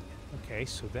healing. Okay,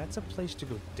 so that's a place to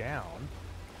go down.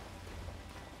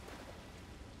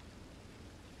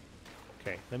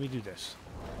 Okay, let me do this.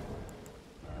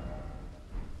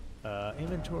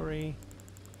 Inventory.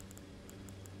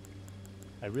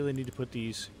 I really need to put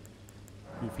these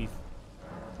goofy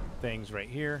things right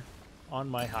here on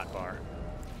my hotbar.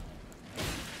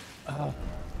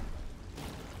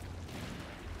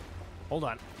 Hold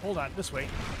on, this way.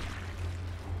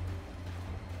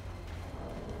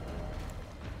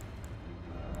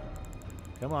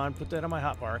 Come on, put that on my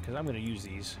hotbar, because I'm going to use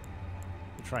these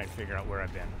to try and figure out where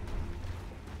I've been.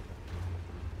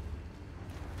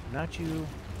 Not you.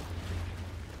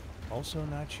 Also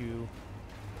not you.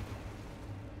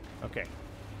 Okay.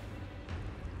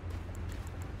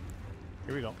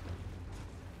 Here we go.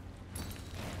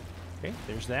 Okay,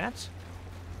 there's that.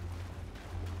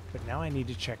 But now I need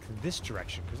to check this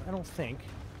direction, because I don't think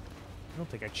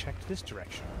I checked this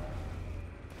direction.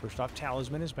 First off,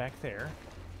 talisman is back there.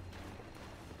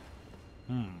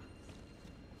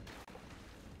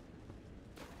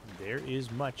 There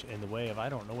is much in the way of I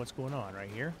don't know what's going on right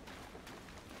here.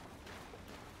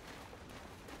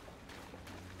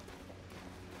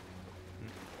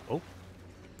 Oh.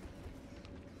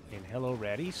 And hello,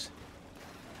 ratties.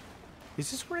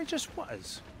 Is this where I just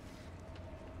was?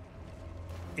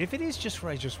 If it is just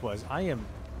where I just was, I am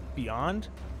beyond...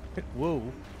 Whoa.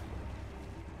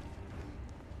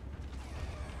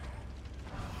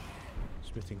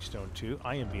 Smithing stone 2.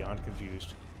 I am beyond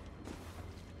confused.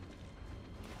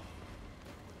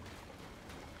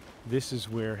 This is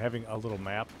where having a little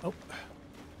map... Oh.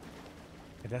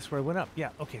 And that's where I went up. Yeah,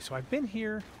 okay, so I've been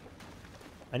here.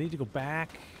 I need to go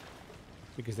back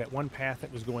because that one path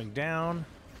that was going down...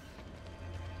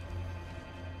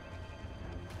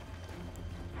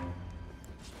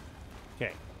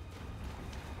 Okay.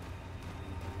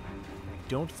 I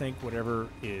don't think whatever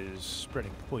is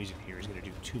spreading poison here is going to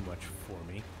do too much for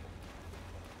me.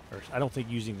 Or I don't think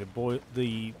using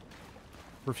the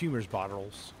perfumer's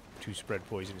bottles to spread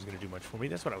poison is going to do much for me.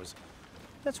 That's what I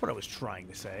was trying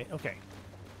to say. Okay.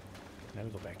 Now we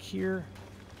go back here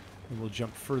and we'll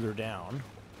jump further down.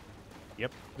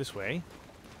 Yep, this way.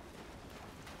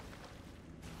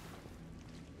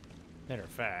 Matter of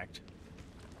fact,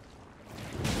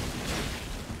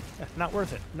 not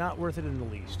worth it. Not worth it in the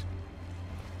least.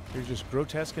 They're just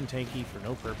grotesque and tanky for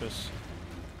no purpose.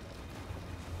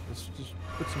 Let's just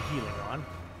put some healing on.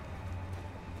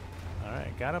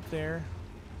 Alright, got up there.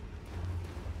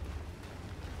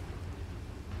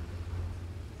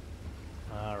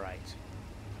 Alright.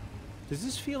 Does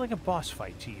this feel like a boss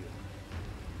fight to you?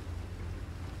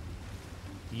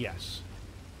 Yes.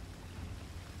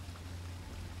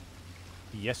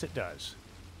 Yes, it does.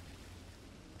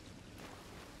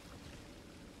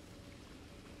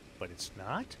 But it's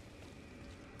not?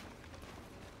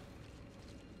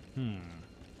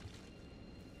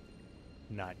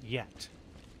 Not yet.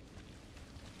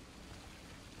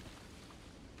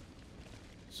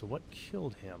 So what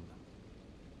killed him?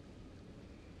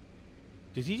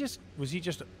 Was he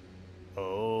just...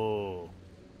 Oh.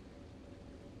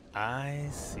 I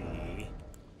see.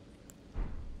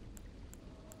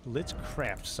 Let's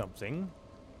craft something.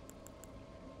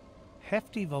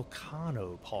 Hefty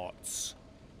volcano pots.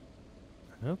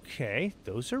 Okay,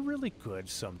 those are really good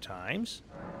sometimes.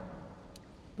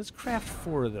 Let's craft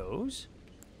 4 of those.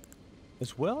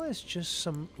 As well as just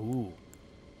some... Ooh.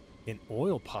 An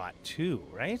oil pot too,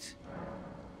 right?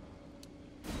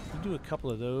 We'll do a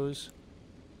couple of those.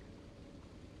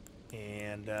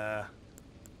 And,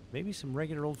 maybe some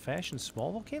regular old-fashioned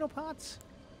small volcano pots?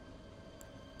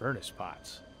 Furnace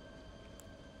pots.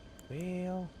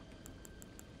 Well...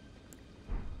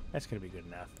 That's gonna be good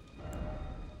enough.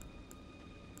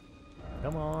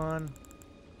 Come on.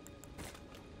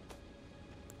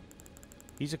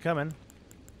 He's a-coming.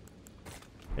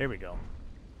 There we go.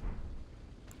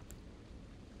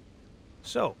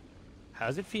 So,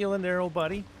 how's it feeling there, old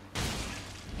buddy?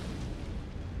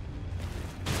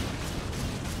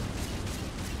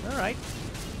 All right.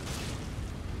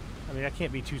 I mean, I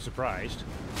can't be too surprised.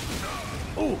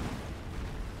 Oh!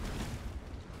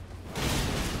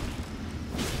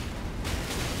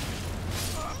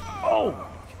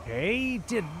 Okay,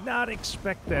 did not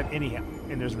expect that anyhow.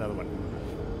 And there's another one.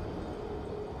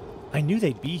 I knew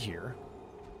they'd be here.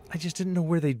 I just didn't know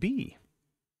where they'd be.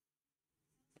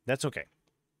 That's okay.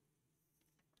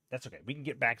 That's okay. We can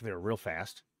get back there real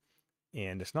fast.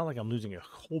 And it's not like I'm losing a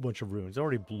whole bunch of runes. I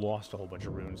already lost a whole bunch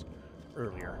of runes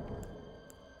earlier.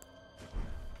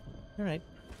 All right.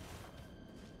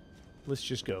 Let's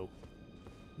just go.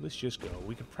 Let's just go.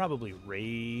 We could probably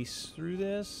race through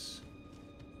this.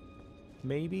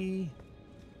 Maybe.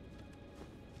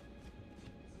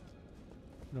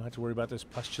 Don't have to worry about this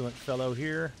pustulant fellow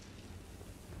here.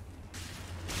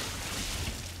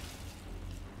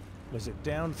 Was it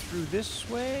down through this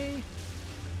way?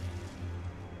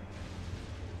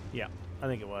 Yeah, I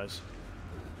think it was.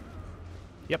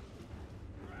 Yep.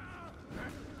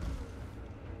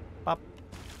 Up.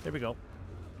 There we go.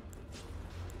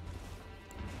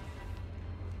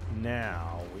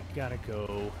 Now, we gotta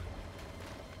go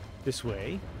this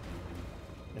way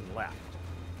and left.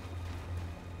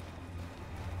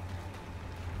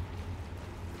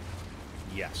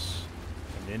 Yes.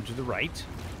 And then to the right.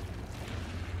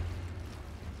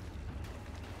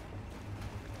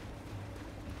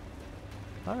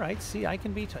 All right, see, I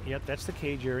can be taught. Yep, that's the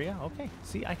cage area. Okay,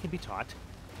 see, I can be taught.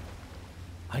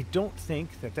 I don't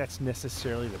think that that's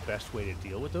necessarily the best way to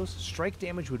deal with those. Strike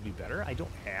damage would be better. I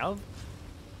don't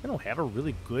have a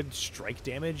really good strike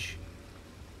damage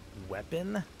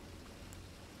weapon.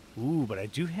 Ooh, but I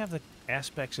do have the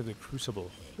aspects of the Crucible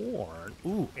Horn.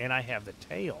 Ooh, and I have the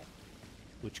tail,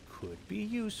 which could be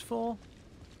useful.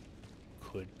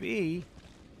 Could be.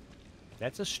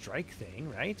 That's a strike thing,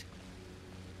 right?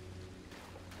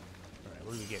 All right,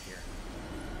 what do we get here?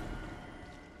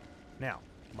 Now,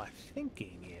 my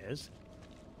thinking is,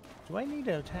 do I need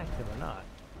to attack them or not?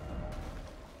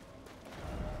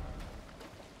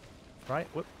 Right,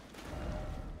 whoop.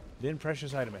 Then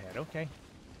precious item ahead, okay.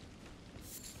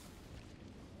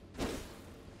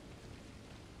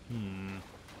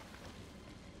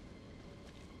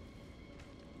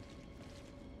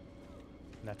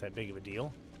 Not that big of a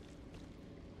deal.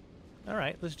 All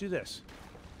right, let's do this.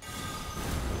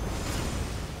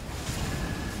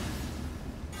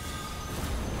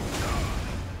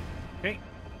 Okay.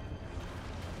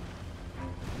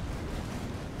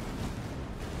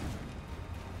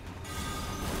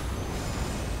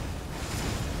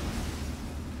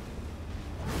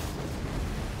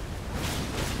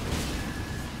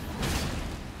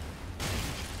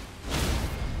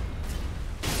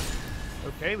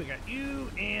 Okay, we got you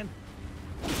and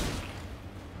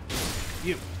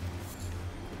you.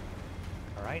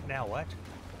 All right, now what?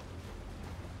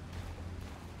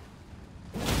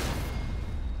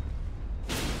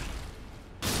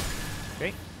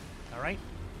 Okay, all right.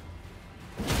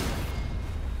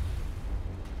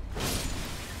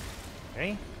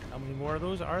 Okay, how many more of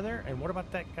those are there? And what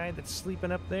about that guy that's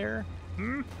sleeping up there?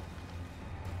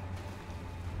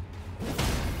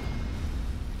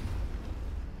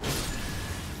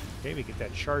 Okay, we get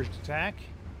that charged attack.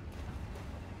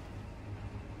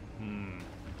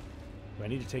 Do I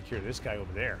need to take care of this guy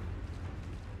over there?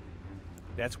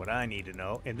 That's what I need to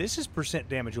know. And this is percent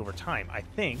damage over time, I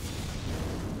think.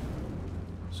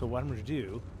 So what I'm going to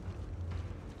do...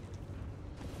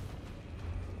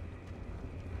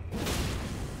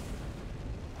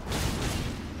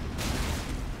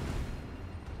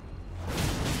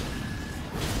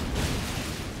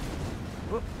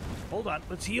 Whoop, hold on,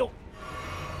 let's heal.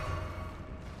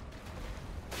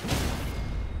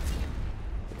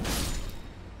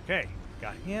 Okay,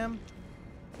 got him.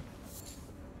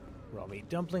 Raw meat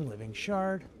dumpling, living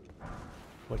shard.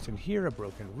 What's in here? A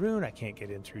broken rune. I can't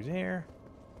get in through there.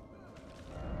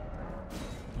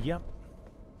 Yep.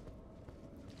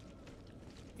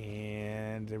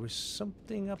 And there was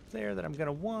something up there that I'm going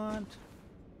to want.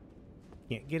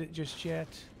 Can't get it just yet.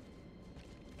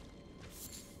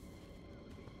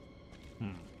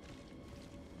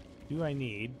 Do I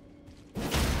need...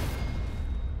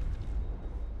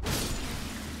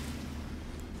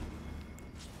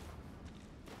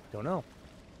 Don't know.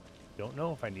 Don't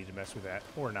know if I need to mess with that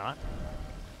or not.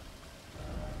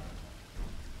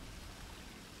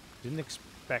 Didn't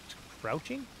expect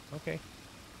crouching? Okay.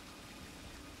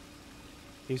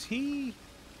 Is he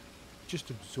just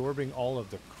absorbing all of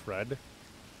the crud?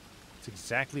 That's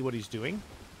exactly what he's doing.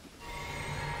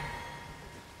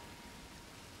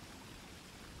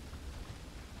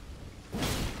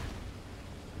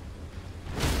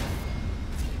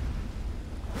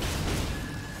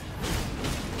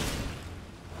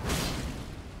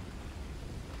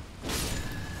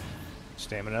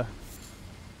 Stamina.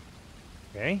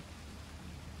 Okay.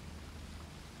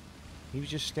 He was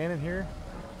just standing here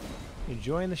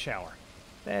enjoying the shower.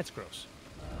 That's gross.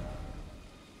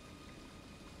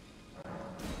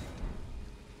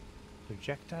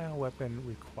 Projectile weapon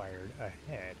required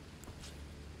ahead.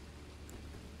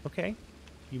 Okay.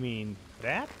 You mean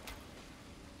that?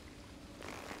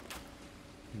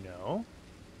 No.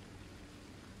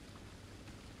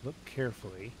 Look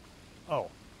carefully. Oh,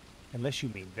 unless you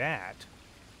mean that.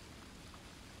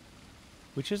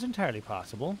 Which is entirely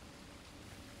possible.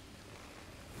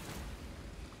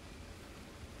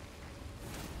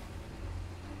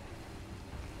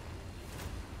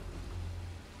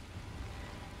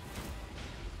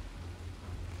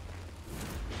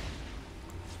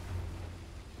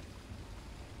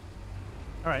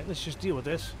 Alright, let's just deal with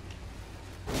this.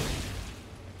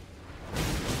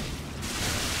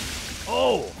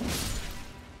 Oh!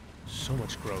 So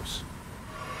much gross.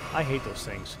 I hate those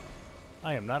things.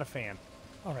 I am not a fan.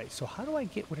 Alright, so how do I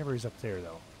get whatever is up there,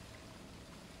 though?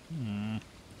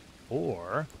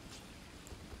 Or...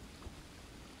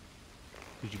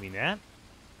 Did you mean that?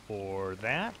 Or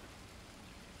that?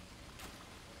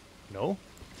 No?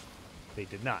 They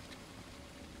did not.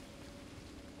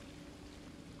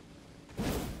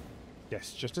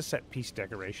 Yes, just a set piece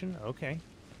decoration. Okay.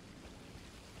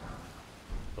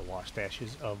 The Lost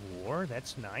Ashes of War.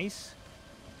 That's nice.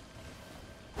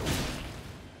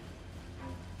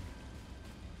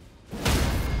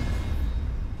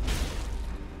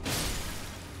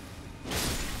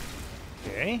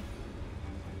 Okay.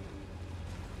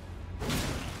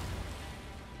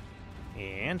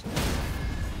 And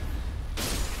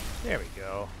there we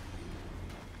go.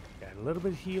 Got a little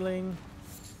bit of healing.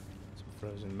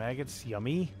 Frozen maggots,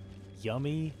 yummy,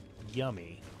 yummy,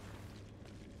 yummy.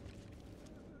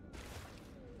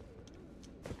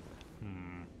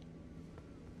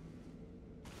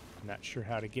 Not sure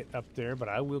how to get up there, but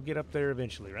I will get up there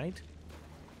eventually, right?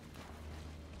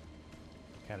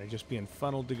 Kind of just being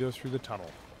funneled to go through the tunnel.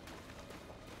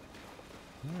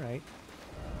 All right.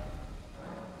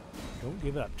 Don't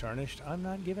give up, Tarnished. I'm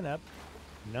not giving up.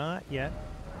 Not yet.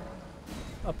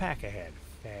 A pack ahead.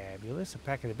 Fabulous. A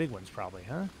pack of the big ones, probably,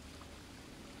 huh?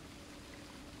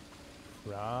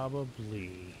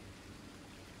 Probably.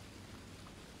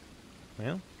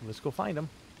 Well, let's go find them.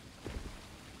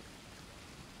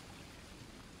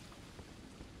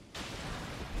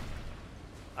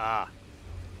 Ah.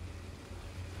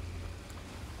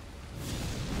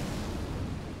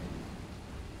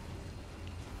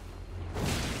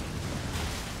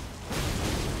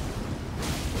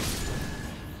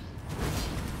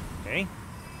 Okay.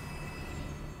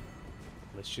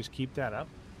 Let's just keep that up.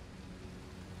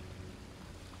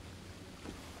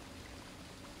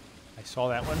 I saw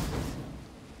that one.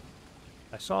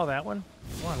 I saw that one.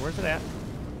 Come on, where's it at?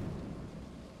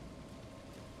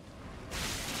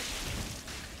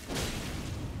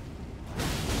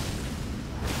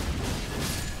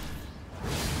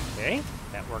 Okay,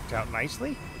 that worked out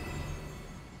nicely.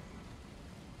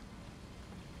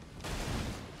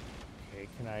 Okay,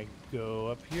 can I go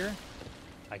up here?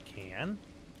 I can.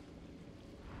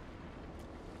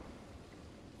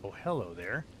 Oh, hello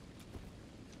there.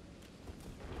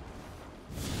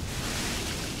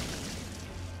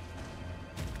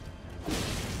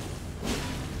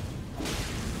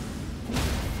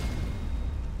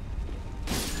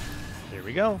 There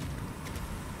we go.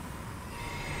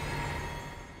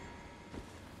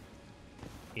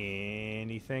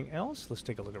 Anything else? Let's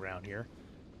take a look around here.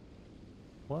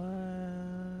 What?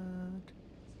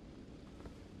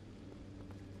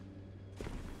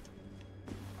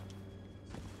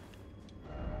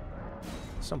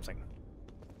 Something.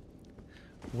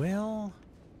 Well,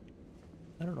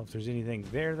 I don't know if there's anything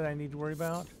there that I need to worry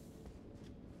about.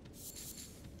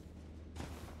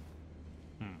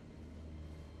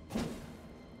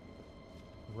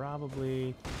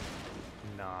 Probably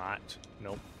not.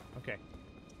 Nope. Okay.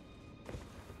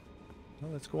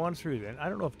 Well, let's go on through then. I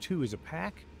don't know if 2 is a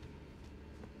pack,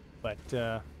 but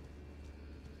 2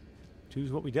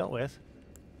 is what we dealt with.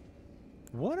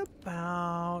 What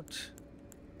about...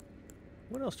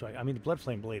 What else do I mean, the Blood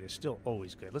Flame Blade is still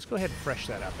always good. Let's go ahead and fresh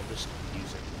that up and just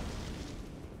use it.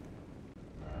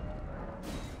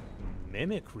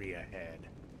 Mimicry ahead.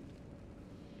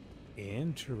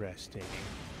 Interesting.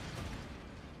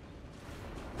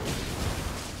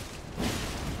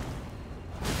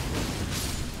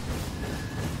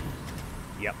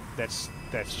 Yep, that's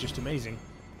just amazing.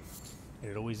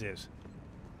 It always is.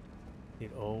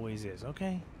 It always is.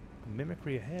 Okay.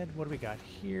 Mimicry ahead. What do we got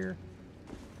here?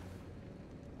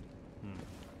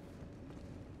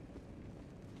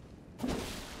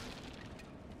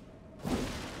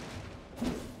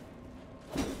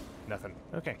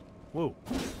 Okay. Whoa.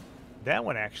 That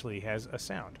one actually has a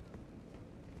sound.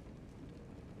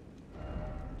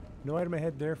 No item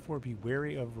ahead, therefore be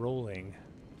wary of rolling.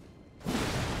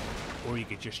 Or you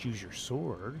could just use your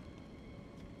sword.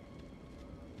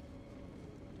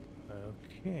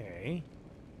 Okay.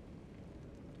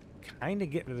 Kind of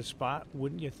getting to the spot,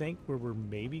 wouldn't you think, where we're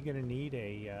maybe going to need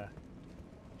a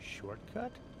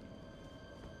shortcut?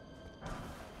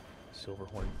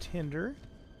 Silverhorn Tinder.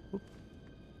 Oop.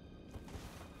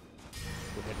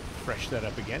 Go ahead and fresh that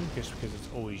up again, just because it's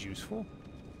always useful.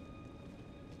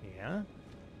 Yeah.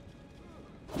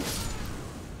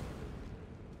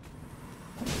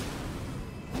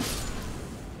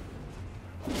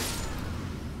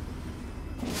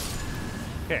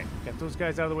 Okay, got those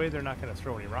guys out of the way. They're not going to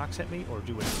throw any rocks at me or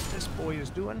do what this boy is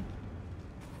doing.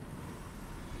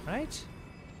 Right?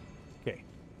 Okay.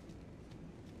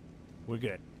 We're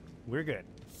good. We're good.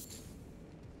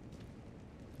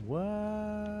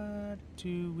 What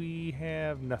do we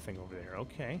have? Nothing over there.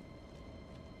 Okay.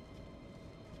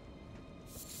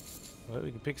 Well,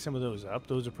 we can pick some of those up.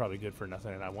 Those are probably good for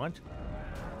nothing that I want.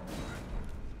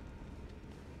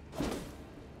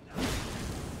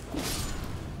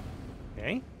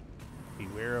 Okay.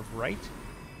 Beware of right.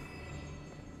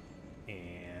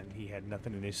 And he had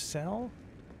nothing in his cell.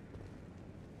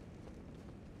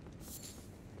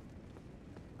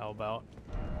 How about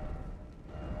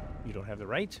you don't have the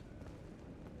right?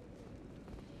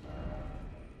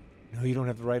 No, you don't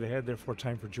have the right ahead, therefore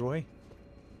time for joy.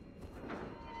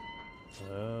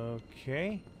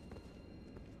 Okay.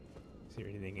 Is there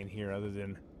anything in here other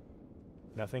than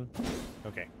nothing?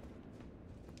 Okay.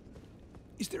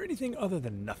 Is there anything other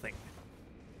than nothing?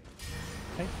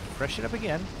 Okay, fresh it up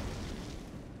again.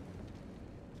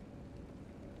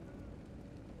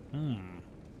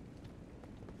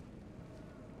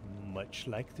 Much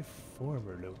like the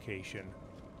former location.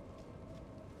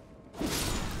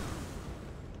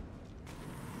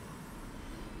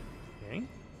 Okay.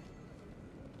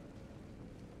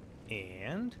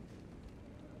 And...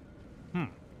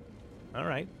 all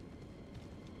right.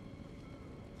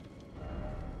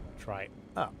 Try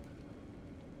up.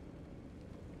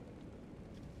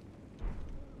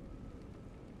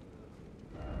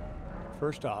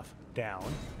 First off, down,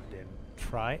 then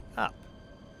try up.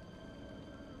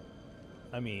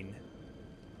 I mean,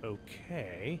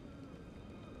 okay.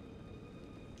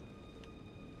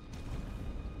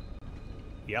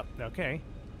 Yep, okay.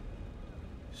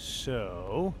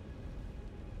 So...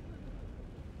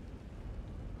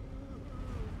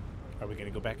 are we going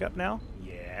to go back up now?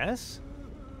 Yes.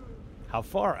 How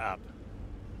far up?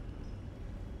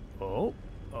 Oh,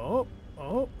 oh,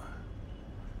 oh.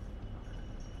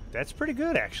 That's pretty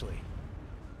good, actually.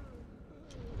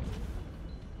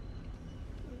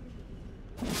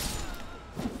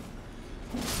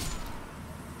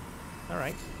 All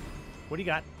right. What do you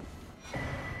got?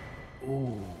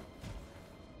 Ooh.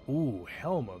 Ooh,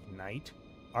 Helm of Night,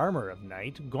 Armor of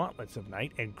Night, Gauntlets of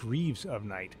Night, and Greaves of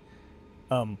Night.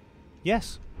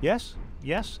 Yes, yes,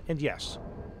 yes, and yes.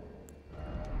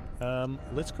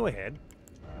 Let's go ahead.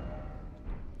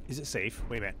 Is it safe?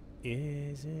 Wait a minute.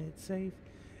 Is it safe?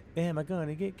 Am I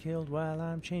gonna get killed while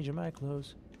I'm changing my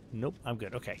clothes? Nope, I'm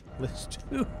good. Okay,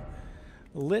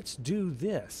 let's do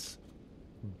this.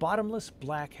 Bottomless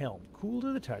black helm, cool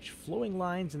to the touch, flowing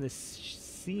lines in the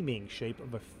seeming shape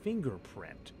of a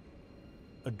fingerprint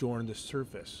adorn the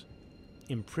surface,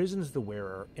 imprisons the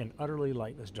wearer in utterly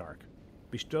lightless dark,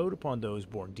 bestowed upon those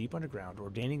born deep underground,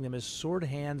 ordaining them as sword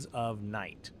hands of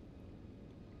night.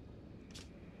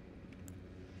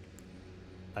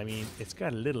 I mean, it's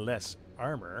got a little less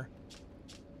armor,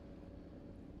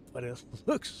 but it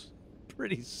looks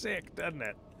pretty sick, doesn't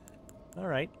it? All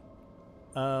right.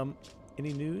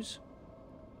 Any news?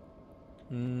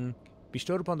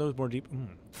 Bestowed upon those born deep.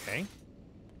 Okay.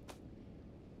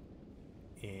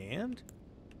 And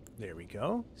there we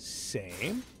go.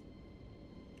 Same.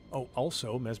 Oh,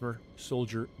 also Mesmer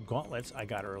Soldier Gauntlets I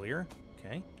got earlier.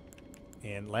 Okay.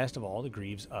 And last of all, the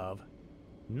Greaves of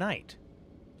Night.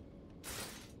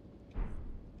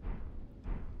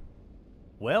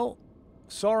 Well,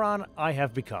 Sauron I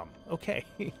have become. Okay.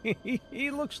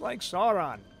 He looks like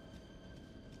Sauron.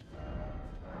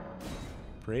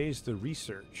 Praise the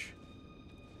research.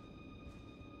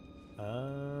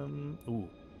 Ooh,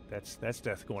 that's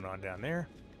death going on down there.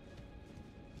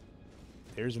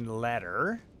 There's a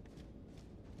ladder.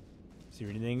 Is there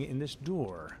anything in this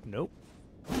door? Nope.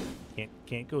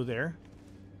 Can't go there.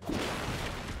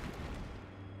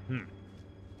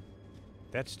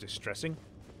 That's distressing.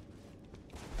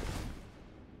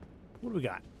 What do we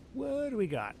got? What do we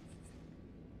got?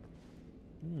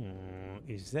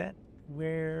 Is that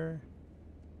where...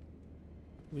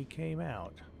 we came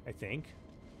out, I think.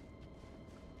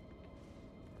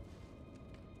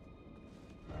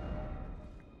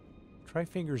 Try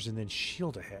fingers and then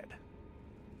shield ahead.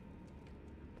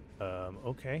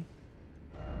 Okay.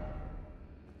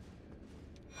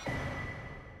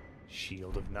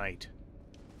 Shield of Night.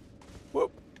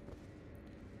 Whoop!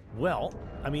 Well,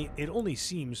 I mean, it only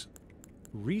seems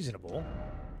reasonable.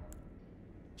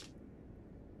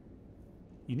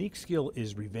 Unique skill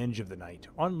is Revenge of the Night.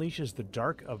 Unleashes the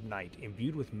Dark of Night,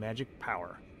 imbued with magic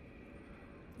power.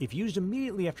 If used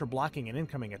immediately after blocking an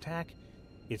incoming attack,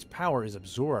 its power is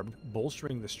absorbed,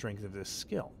 bolstering the strength of this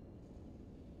skill.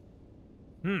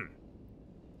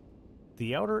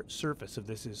 The outer surface of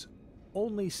this is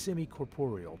only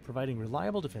semi-corporeal, providing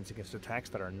reliable defense against attacks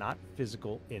that are not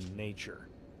physical in nature.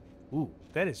 Ooh,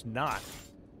 that is not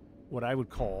what I would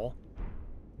call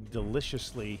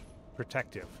deliciously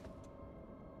protective.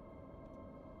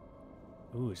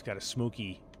 Ooh, it's got a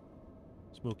smoky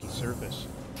surface.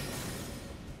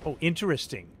 Oh,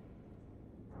 interesting.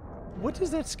 What does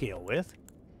that scale with?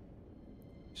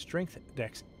 Strength,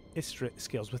 Dex. It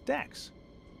scales with Dex.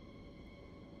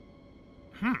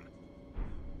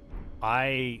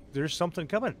 There's something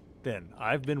coming then.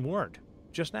 I've been warned.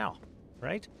 Just now.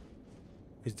 Right?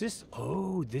 Is this...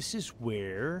 Oh, this is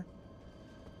where...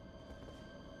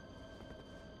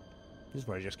 This is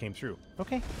where I just came through.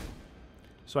 Okay.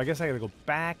 So I guess I gotta go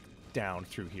back down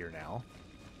through here now.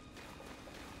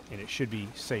 And it should be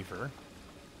safer.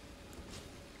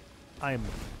 I'm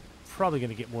probably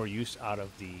gonna get more use out of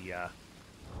the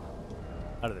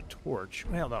torch.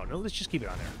 Well, no, let's just keep it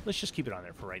on there. Let's just keep it on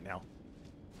there for right now.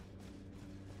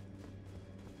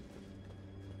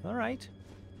 All right.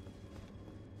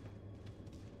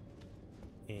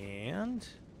 And...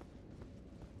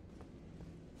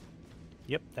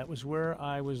 Yep, that was where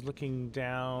I was looking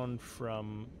down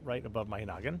from right above my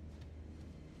noggin.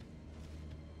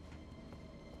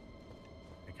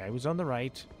 The guy was on the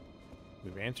right. We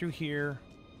ran through here.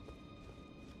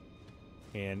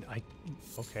 And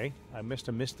okay, I must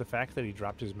have missed the fact that he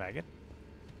dropped his maggot.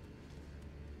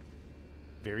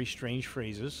 Very strange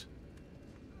phrases.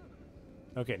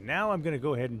 Okay, now I'm going to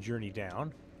go ahead and journey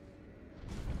down.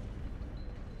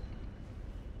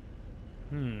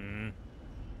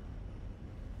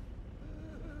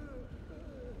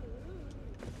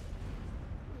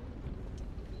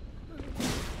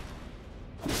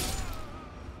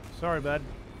 Sorry, bud.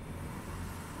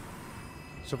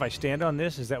 So if I stand on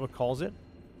this, is that what calls it?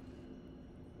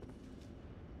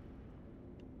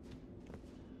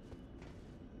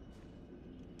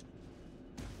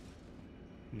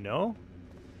 No?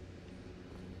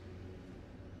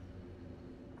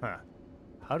 Huh.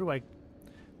 How do I...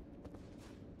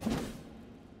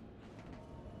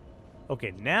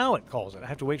 Okay, now it calls it. I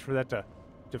have to wait for that to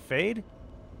fade?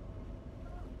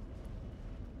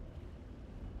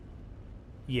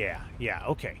 Yeah,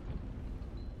 okay.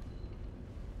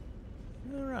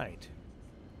 All right.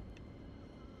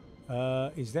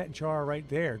 Is that jar right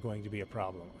there going to be a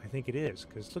problem? I think it is,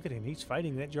 because look at him. He's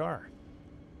fighting that jar.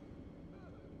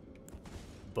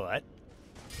 But,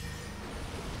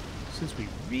 since we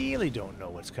really don't know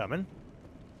what's coming...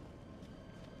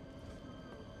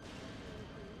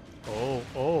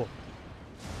 Oh.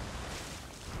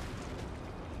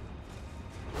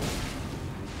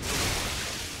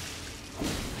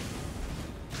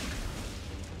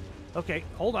 Okay,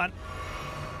 hold on.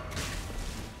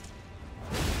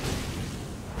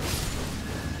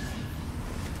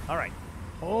 All right,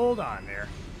 hold on there.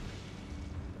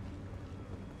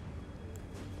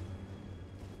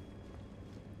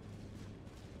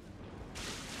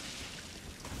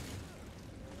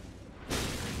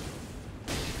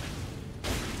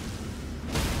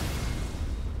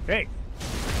 Okay,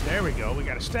 there we go. We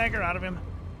got a stagger out of him.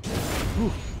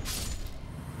 Whew.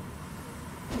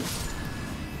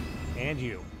 And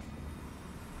you.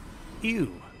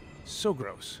 Ew. So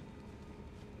gross.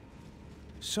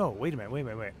 So, wait a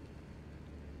minute.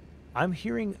 I'm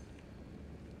hearing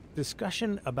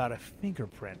discussion about a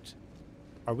fingerprint.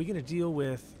 Are we going to deal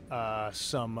with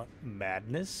some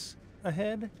madness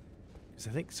ahead? Because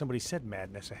I think somebody said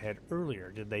madness ahead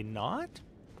earlier. Did they not?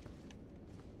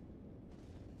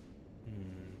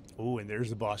 Oh, and there's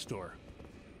the boss door.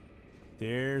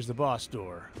 There's the boss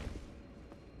door.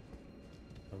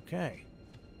 Okay.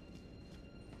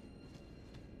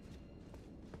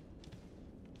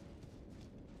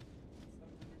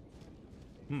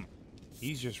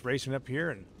 He's just racing up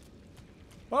here and...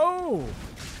 Oh!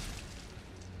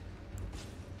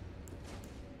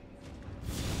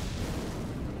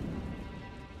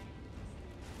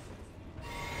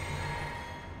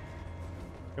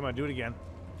 Come on, do it again.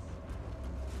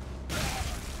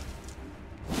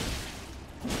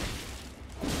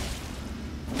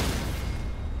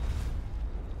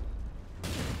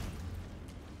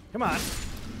 Come on.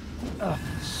 Ugh,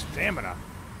 stamina.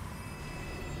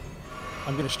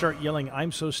 I'm going to start yelling,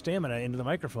 "I'm so stamina," into the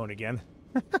microphone again.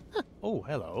 Oh,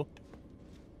 hello.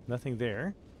 Nothing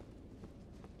there.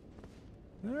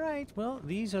 All right, well,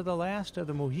 these are the last of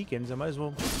the Mohicans. I might as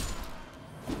well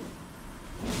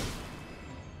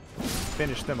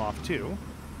finish them off, too.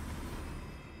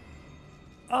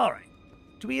 All right.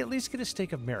 Do we at least get a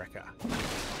steak of America?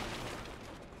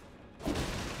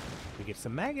 We get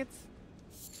some maggots.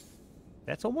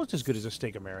 That's almost as good as a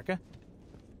steak America.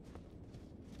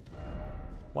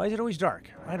 Why is it always dark?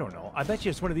 I don't know. I bet you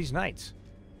it's one of these nights.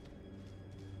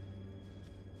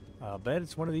 I'll bet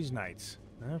it's one of these nights.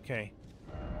 Okay.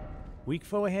 Weak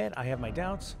foe ahead. I have my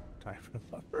doubts. Time for the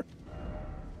lover.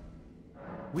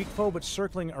 Weak foe, but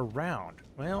circling around.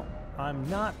 Well, I'm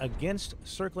not against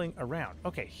circling around.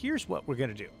 Okay, here's what we're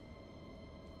going to do.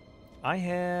 I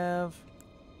have...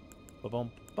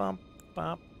 Ba-bum, bump,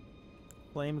 bump.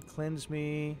 Flame cleanse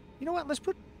me. You know what? Let's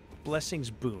put Blessing's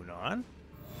Boon on.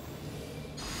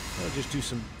 We'll just do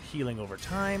some healing over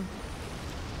time.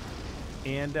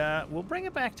 And we'll bring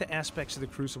it back to aspects of the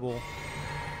Crucible.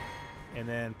 And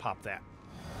then pop that.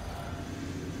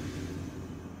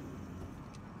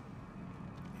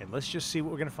 And let's just see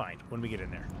what we're going to find when we get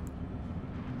in there.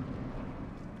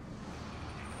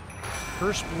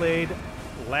 First Blade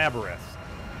Labyrinth.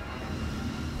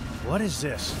 What is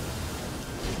this?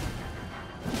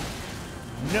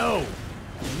 No!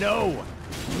 No!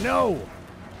 No!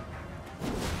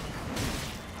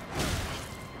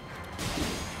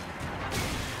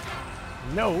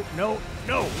 No, no,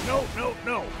 no, no, no,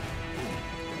 no!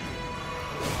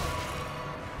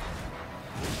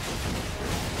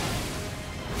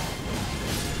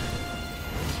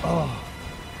 Oh.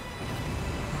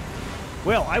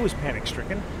 Well, I was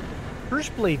panic-stricken.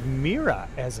 First Blade Mira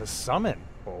as a summon.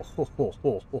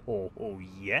 Oh,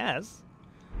 yes.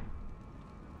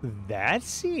 That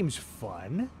seems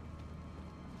fun.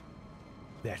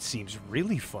 That seems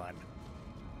really fun.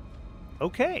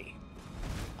 Okay.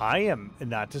 I am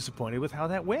not disappointed with how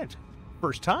that went.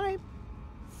 First time.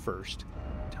 First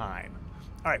time.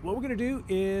 All right, what we're going to do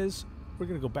is we're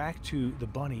going to go back to the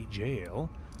Bonny jail.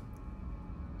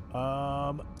 Wait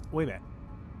a minute.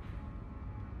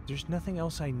 There's nothing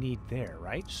else I need there,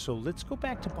 right? So let's go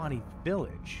back to Bonny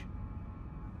Village.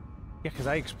 Yeah, because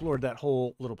I explored that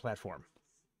whole little platform.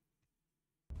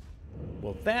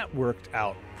 Well, that worked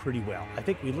out pretty well. I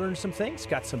think we learned some things,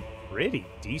 got some pretty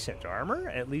decent armor,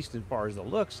 at least as far as the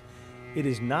looks. It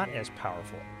is not as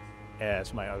powerful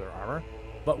as my other armor,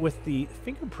 but with the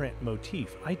fingerprint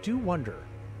motif, I do wonder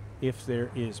if there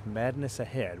is madness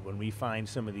ahead when we find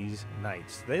some of these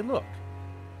knights. They look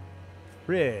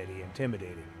pretty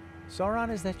intimidating.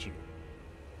 Sauron, is that you?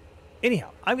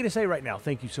 Anyhow, I'm going to say right now,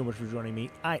 thank you so much for joining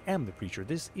me. I am the Preacher.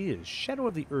 This is Shadow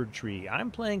of the Erdtree. I'm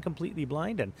playing completely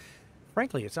blind, and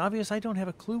frankly, it's obvious I don't have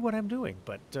a clue what I'm doing,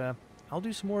 but I'll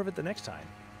do some more of it the next time,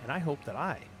 and I hope that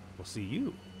I will see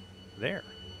you there.